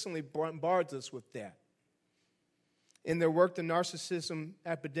consistently bombards us with that. In their work, The Narcissism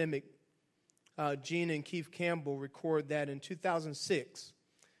Epidemic, Gene and Keith Campbell record that in 2006,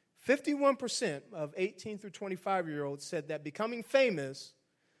 51% of 18 through 25-year-olds said that becoming famous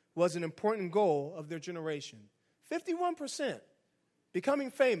was an important goal of their generation. 51%.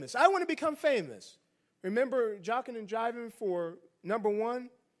 Becoming famous. I want to become famous. Remember Jockin' and Jivin' for number one?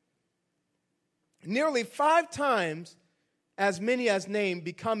 Nearly 5 times as many as named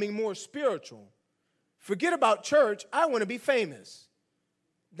becoming more spiritual. Forget about church. I want to be famous.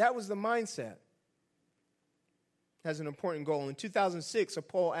 That was the mindset. As an important goal. In 2006, a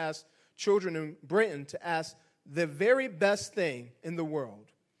poll asked children in Britain to ask the very best thing in the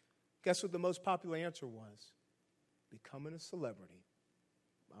world. Guess what the most popular answer was? Becoming a celebrity.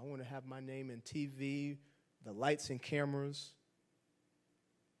 I want to have my name in TV, the lights and cameras.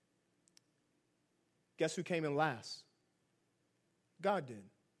 Guess who came in last? God did.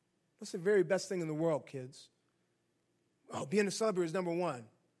 What's the very best thing in the world, kids? Oh, being a celebrity is number one.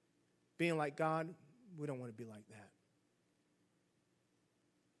 Being like God, we don't want to be like that.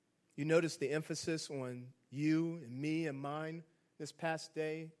 You notice the emphasis on you and me and mine this past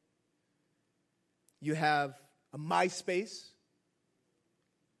day. You have a MySpace.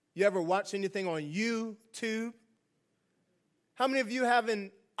 You ever watch anything on YouTube? How many of you have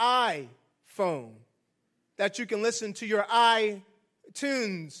an iPhone that you can listen to your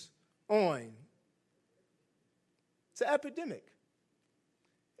iTunes on? It's an epidemic.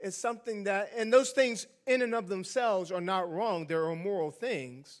 It's something that, and those things in and of themselves are not wrong. They're immoral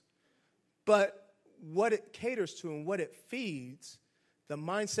things. But what it caters to and what it feeds, the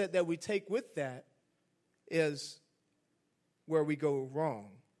mindset that we take with that is where we go wrong.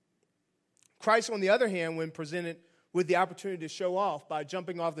 Christ, on the other hand, when presented with the opportunity to show off by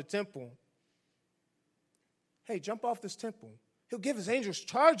jumping off the temple, hey, jump off this temple. He'll give his angels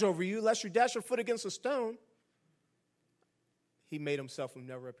charge over you lest you dash your foot against a stone. He made himself of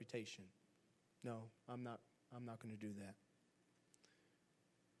no reputation. No, I'm not going to do that.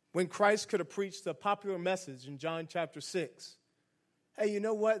 When Christ could have preached the popular message in John chapter 6, hey, you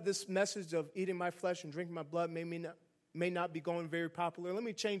know what? This message of eating my flesh and drinking my blood may not be going very popular. Let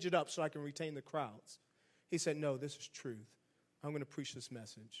me change it up so I can retain the crowds. He said, no, this is truth. I'm going to preach this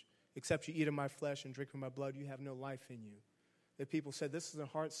message. Except you eat of my flesh and drink of my blood, you have no life in you. The people said, this is a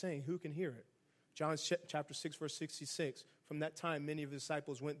hard saying. Who can hear it? John chapter 6, verse 66. From that time, many of his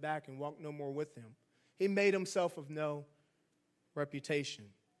disciples went back and walked no more with him. He made himself of no reputation.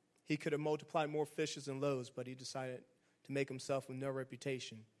 He could have multiplied more fishes and loaves, but he decided to make himself with no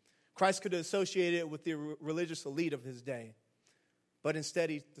reputation. Christ could have associated it with the religious elite of his day, but instead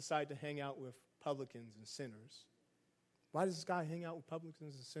he decided to hang out with publicans and sinners. Why does this guy hang out with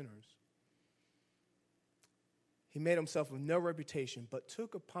publicans and sinners? He made himself of no reputation, but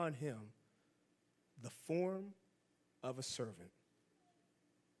took upon him the form of a servant.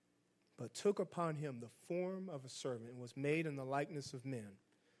 But took upon him the form of a servant and was made in the likeness of men.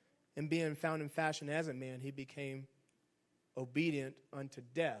 And being found in fashion as a man, he became obedient unto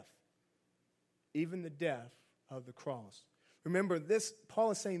death, even the death of the cross. Remember this,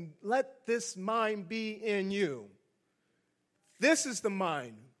 Paul is saying, let this mind be in you. This is the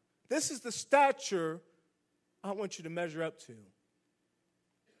mind. This is the stature I want you to measure up to.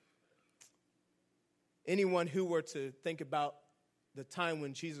 Anyone who were to think about the time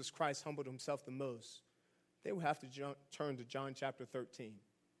when Jesus Christ humbled himself the most, they would have to turn to John chapter 13.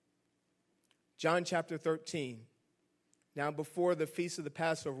 John chapter 13. Now before the feast of the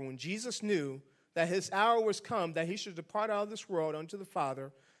Passover, when Jesus knew that his hour was come, that he should depart out of this world unto the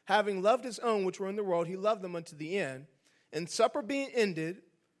Father, having loved his own which were in the world, he loved them unto the end. And supper being ended,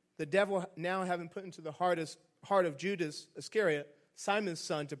 the devil now having put into the heart of Judas Iscariot, Simon's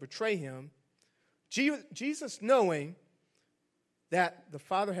son, to betray him, Jesus, knowing that the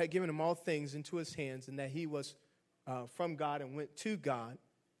Father had given him all things into his hands and that he was from God and went to God,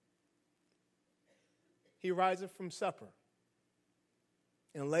 he riseth from supper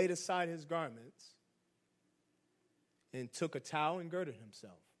and laid aside his garments and took a towel and girded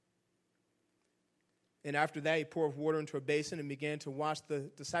himself. And after that, he poured water into a basin and began to wash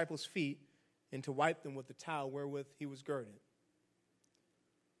the disciples' feet and to wipe them with the towel wherewith he was girded.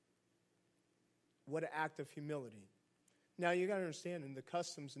 What an act of humility. Now, you got to understand, in the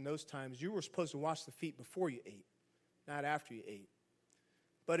customs in those times, you were supposed to wash the feet before you ate, not after you ate.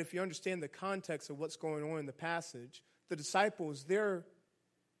 But if you understand the context of what's going on in the passage, the disciples, they're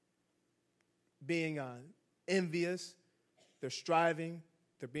being envious, they're striving,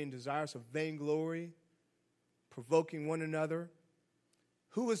 they're being desirous of vainglory, provoking one another.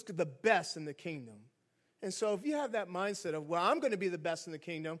 Who is the best in the kingdom? And so if you have that mindset of, well, I'm going to be the best in the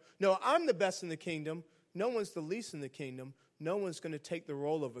kingdom. No, I'm the best in the kingdom. No one's the least in the kingdom. No one's going to take the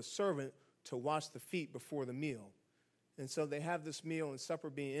role of a servant to wash the feet before the meal. And so they have this meal and supper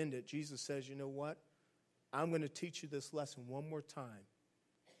being ended. Jesus says, you know what? I'm going to teach you this lesson one more time.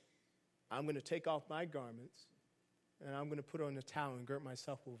 I'm going to take off my garments, and I'm going to put on a towel and girt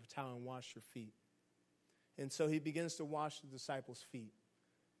myself with a towel and wash your feet. And so he begins to wash the disciples' feet.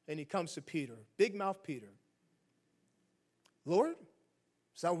 And he comes to Peter, big mouth Peter. Lord,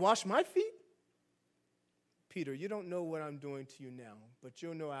 does thou wash my feet? Peter, you don't know what I'm doing to you now, but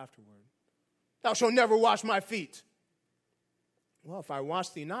you'll know afterward. Thou shalt never wash my feet. Well, if I wash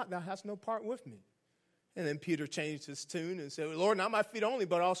thee not, thou hast no part with me. And then Peter changed his tune and said, Lord, not my feet only,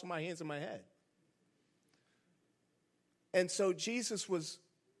 but also my hands and my head. And so Jesus was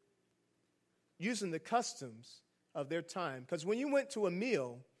using the customs of their time. Because when you went to a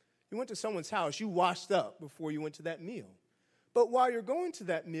meal, you went to someone's house, you washed up before you went to that meal. But while you're going to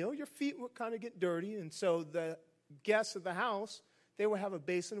that meal, your feet would kind of get dirty. And so the guests of the house, they would have a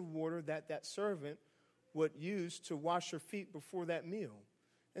basin of water that servant would use to wash your feet before that meal.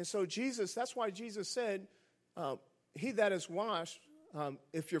 And so Jesus, that's why Jesus said, he that is washed,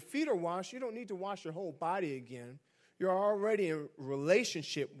 if your feet are washed, you don't need to wash your whole body again. You're already in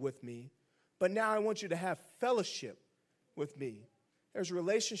relationship with me. But now I want you to have fellowship with me. There's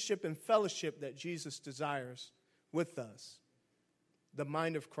relationship and fellowship that Jesus desires with us. The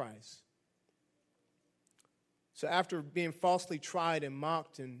mind of Christ. So after being falsely tried and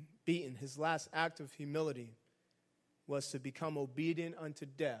mocked and beaten, his last act of humility was to become obedient unto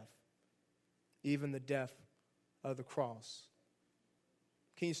death, even the death of the cross.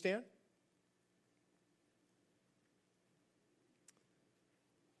 Can you stand?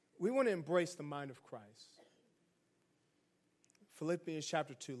 We want to embrace the mind of Christ. Philippians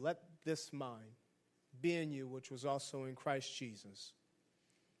chapter 2, let this mind be in you, which was also in Christ Jesus.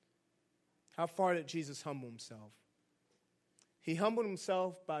 How far did Jesus humble himself? He humbled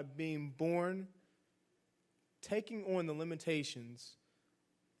himself by being born, taking on the limitations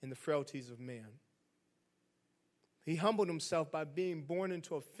and the frailties of man. He humbled himself by being born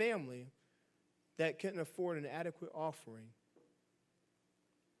into a family that couldn't afford an adequate offering.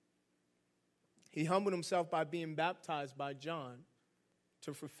 He humbled himself by being baptized by John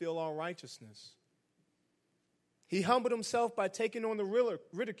to fulfill all righteousness. He humbled himself by taking on the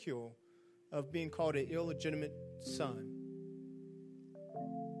ridicule of being called an illegitimate son.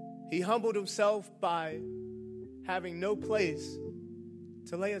 He humbled himself by having no place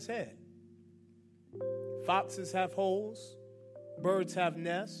to lay his head. Foxes have holes, birds have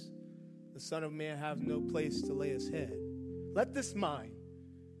nests, the Son of Man has no place to lay his head. Let this mind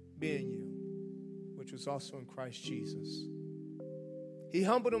be in you, which was also in Christ Jesus. He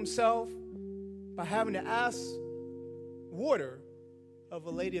humbled himself by having to ask water of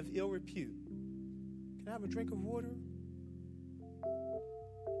a lady of ill repute. Can I have a drink of water?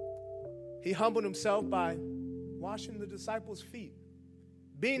 He humbled himself by washing the disciples' feet,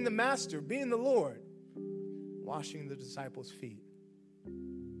 being the master, being the Lord, washing the disciples' feet.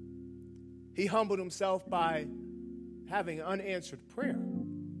 He humbled himself by having unanswered prayer.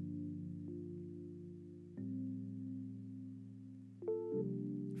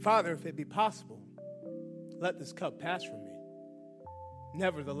 Father, if it be possible, let this cup pass from me.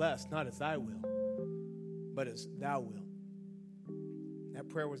 Nevertheless, not as I will, but as thou wilt. That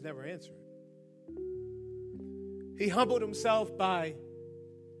prayer was never answered. He humbled himself by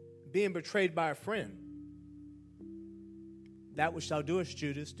being betrayed by a friend. That which thou doest,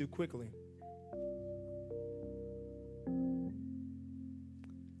 Judas, do quickly.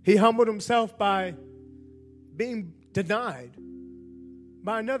 He humbled himself by being denied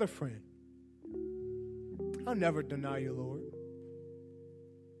by another friend. I'll never deny you, Lord.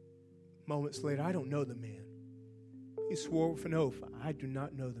 Moments later, I don't know the man. He swore with an oath, I do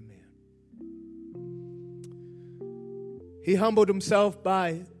not know the man. He humbled himself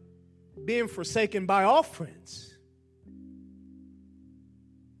by being forsaken by all friends.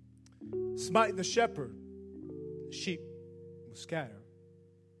 Smite the shepherd, the sheep will scatter.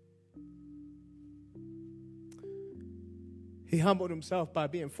 He humbled himself by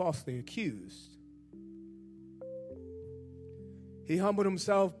being falsely accused. He humbled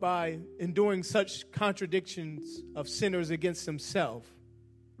himself by enduring such contradictions of sinners against himself.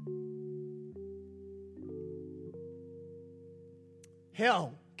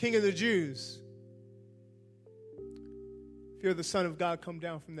 Hail, King of the Jews. If you're the Son of God, come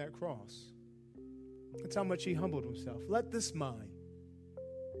down from that cross. That's how much he humbled himself. Let this mind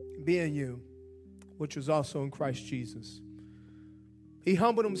be in you, which was also in Christ Jesus. He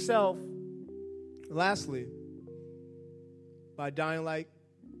humbled himself, lastly, by dying like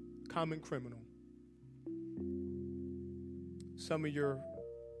a common criminal. Some of your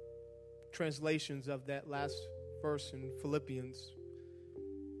translations of that last verse in Philippians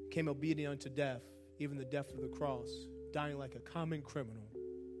came obedient unto death, even the death of the cross, dying like a common criminal.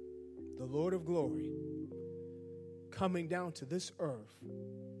 The Lord of glory coming down to this earth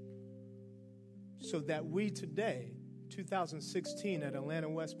so that we today, 2016 at Atlanta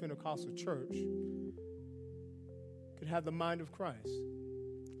West Pentecostal Church, could have the mind of Christ.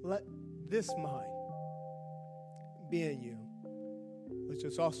 Let this mind be in you, which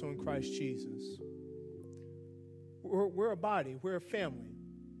is also in Christ Jesus. We're a body. We're a family.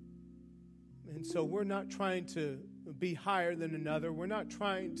 And so we're not trying to be higher than another. We're not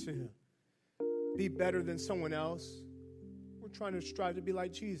trying to be better than someone else. We're trying to strive to be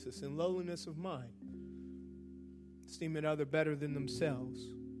like Jesus in lowliness of mind, esteeming other better than themselves.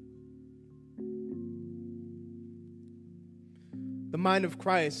 The mind of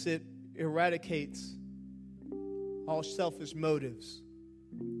Christ, it eradicates all selfish motives,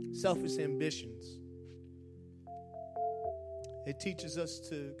 selfish ambitions. It teaches us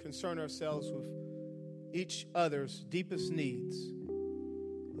to concern ourselves with each other's deepest needs.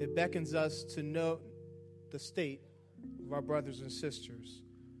 It beckons us to know the state of our brothers and sisters.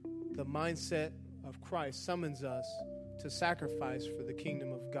 The mindset of Christ summons us to sacrifice for the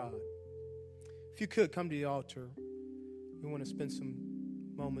kingdom of God. If you could, come to the altar. We want to spend some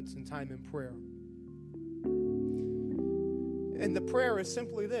moments in time in prayer. And the prayer is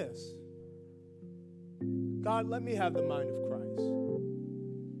simply this: God, let me have the mind of Christ.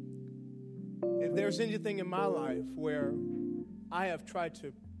 If there's anything in my life where I have tried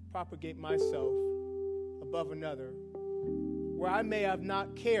to propagate myself above another, where I may have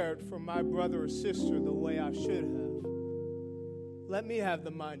not cared for my brother or sister the way I should have, let me have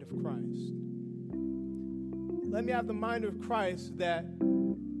the mind of Christ. Let me have the mind of Christ that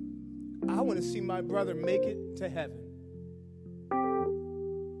I want to see my brother make it to heaven.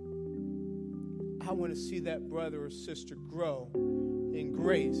 I want to see that brother or sister grow in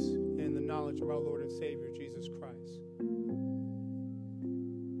grace and the knowledge of our Lord and Savior, Jesus Christ.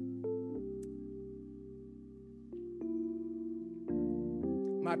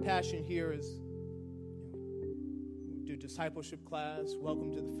 My passion here is do discipleship class,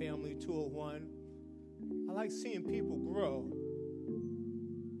 welcome to the family, 201. I like seeing people grow.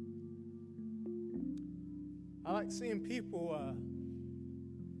 I like seeing people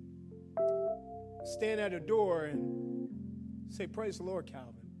stand at a door and say, praise the Lord,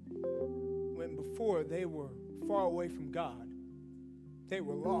 Calvin. When before they were far away from God, they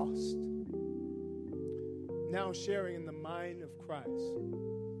were lost. Now sharing in the mind of Christ.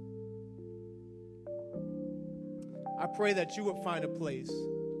 I pray that you would find a place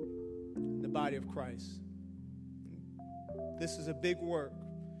in the body of Christ. This is a big work.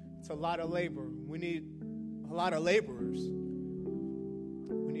 It's a lot of labor. We need a lot of laborers.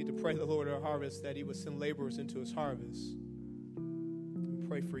 We need to pray the Lord of our harvest that he would send laborers into his harvest. We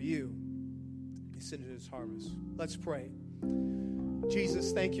pray for you. He sent into his harvest. Let's pray.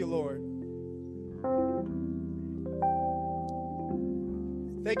 Jesus, thank you, Lord.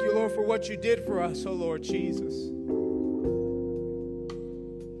 Thank you, Lord, for what you did for us, oh Lord Jesus.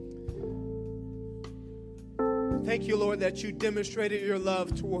 Thank you, Lord, that you demonstrated your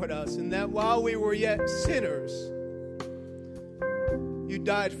love toward us and that while we were yet sinners, you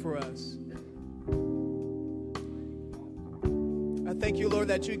died for us. I thank you, Lord,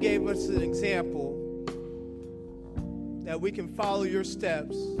 that you gave us an example that we can follow your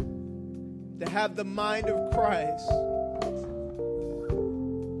steps, to have the mind of Christ.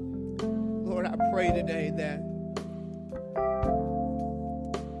 Lord, I pray today that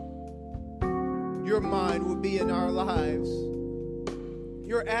your mind will be in our lives.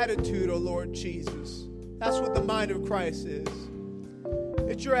 Your attitude, oh Lord Jesus. That's what the mind of Christ is.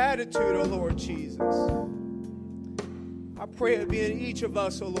 It's your attitude, oh Lord Jesus. I pray it be in each of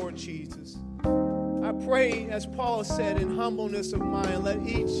us, oh Lord Jesus. I pray, as Paul said, in humbleness of mind, let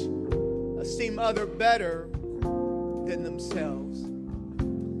each esteem other better than themselves.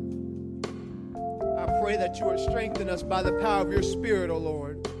 I pray that you would strengthen us by the power of your Spirit, O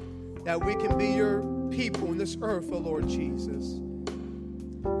Lord, that we can be your people in this earth, O Lord Jesus.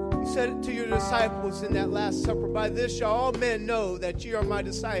 You said it to your disciples in that Last Supper, by this shall all men know that ye are my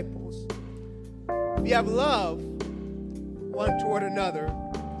disciples. If you have love one toward another,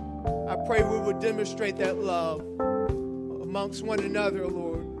 I pray we would demonstrate that love amongst one another,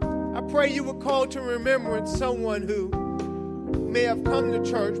 Lord. I pray you would call to remembrance someone who may have come to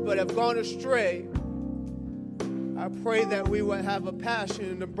church but have gone astray. I pray that we would have a passion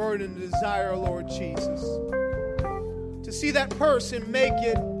and a burden and desire, Lord Jesus, to see that person make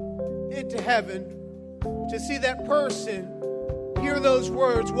it into heaven, to see that person hear those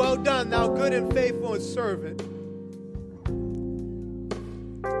words, "Well done, thou good and faithful servant."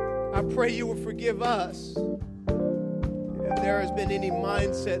 I pray you will forgive us if there has been any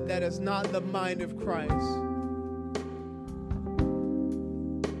mindset that is not the mind of Christ.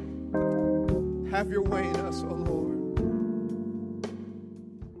 Have your way in us, O Lord.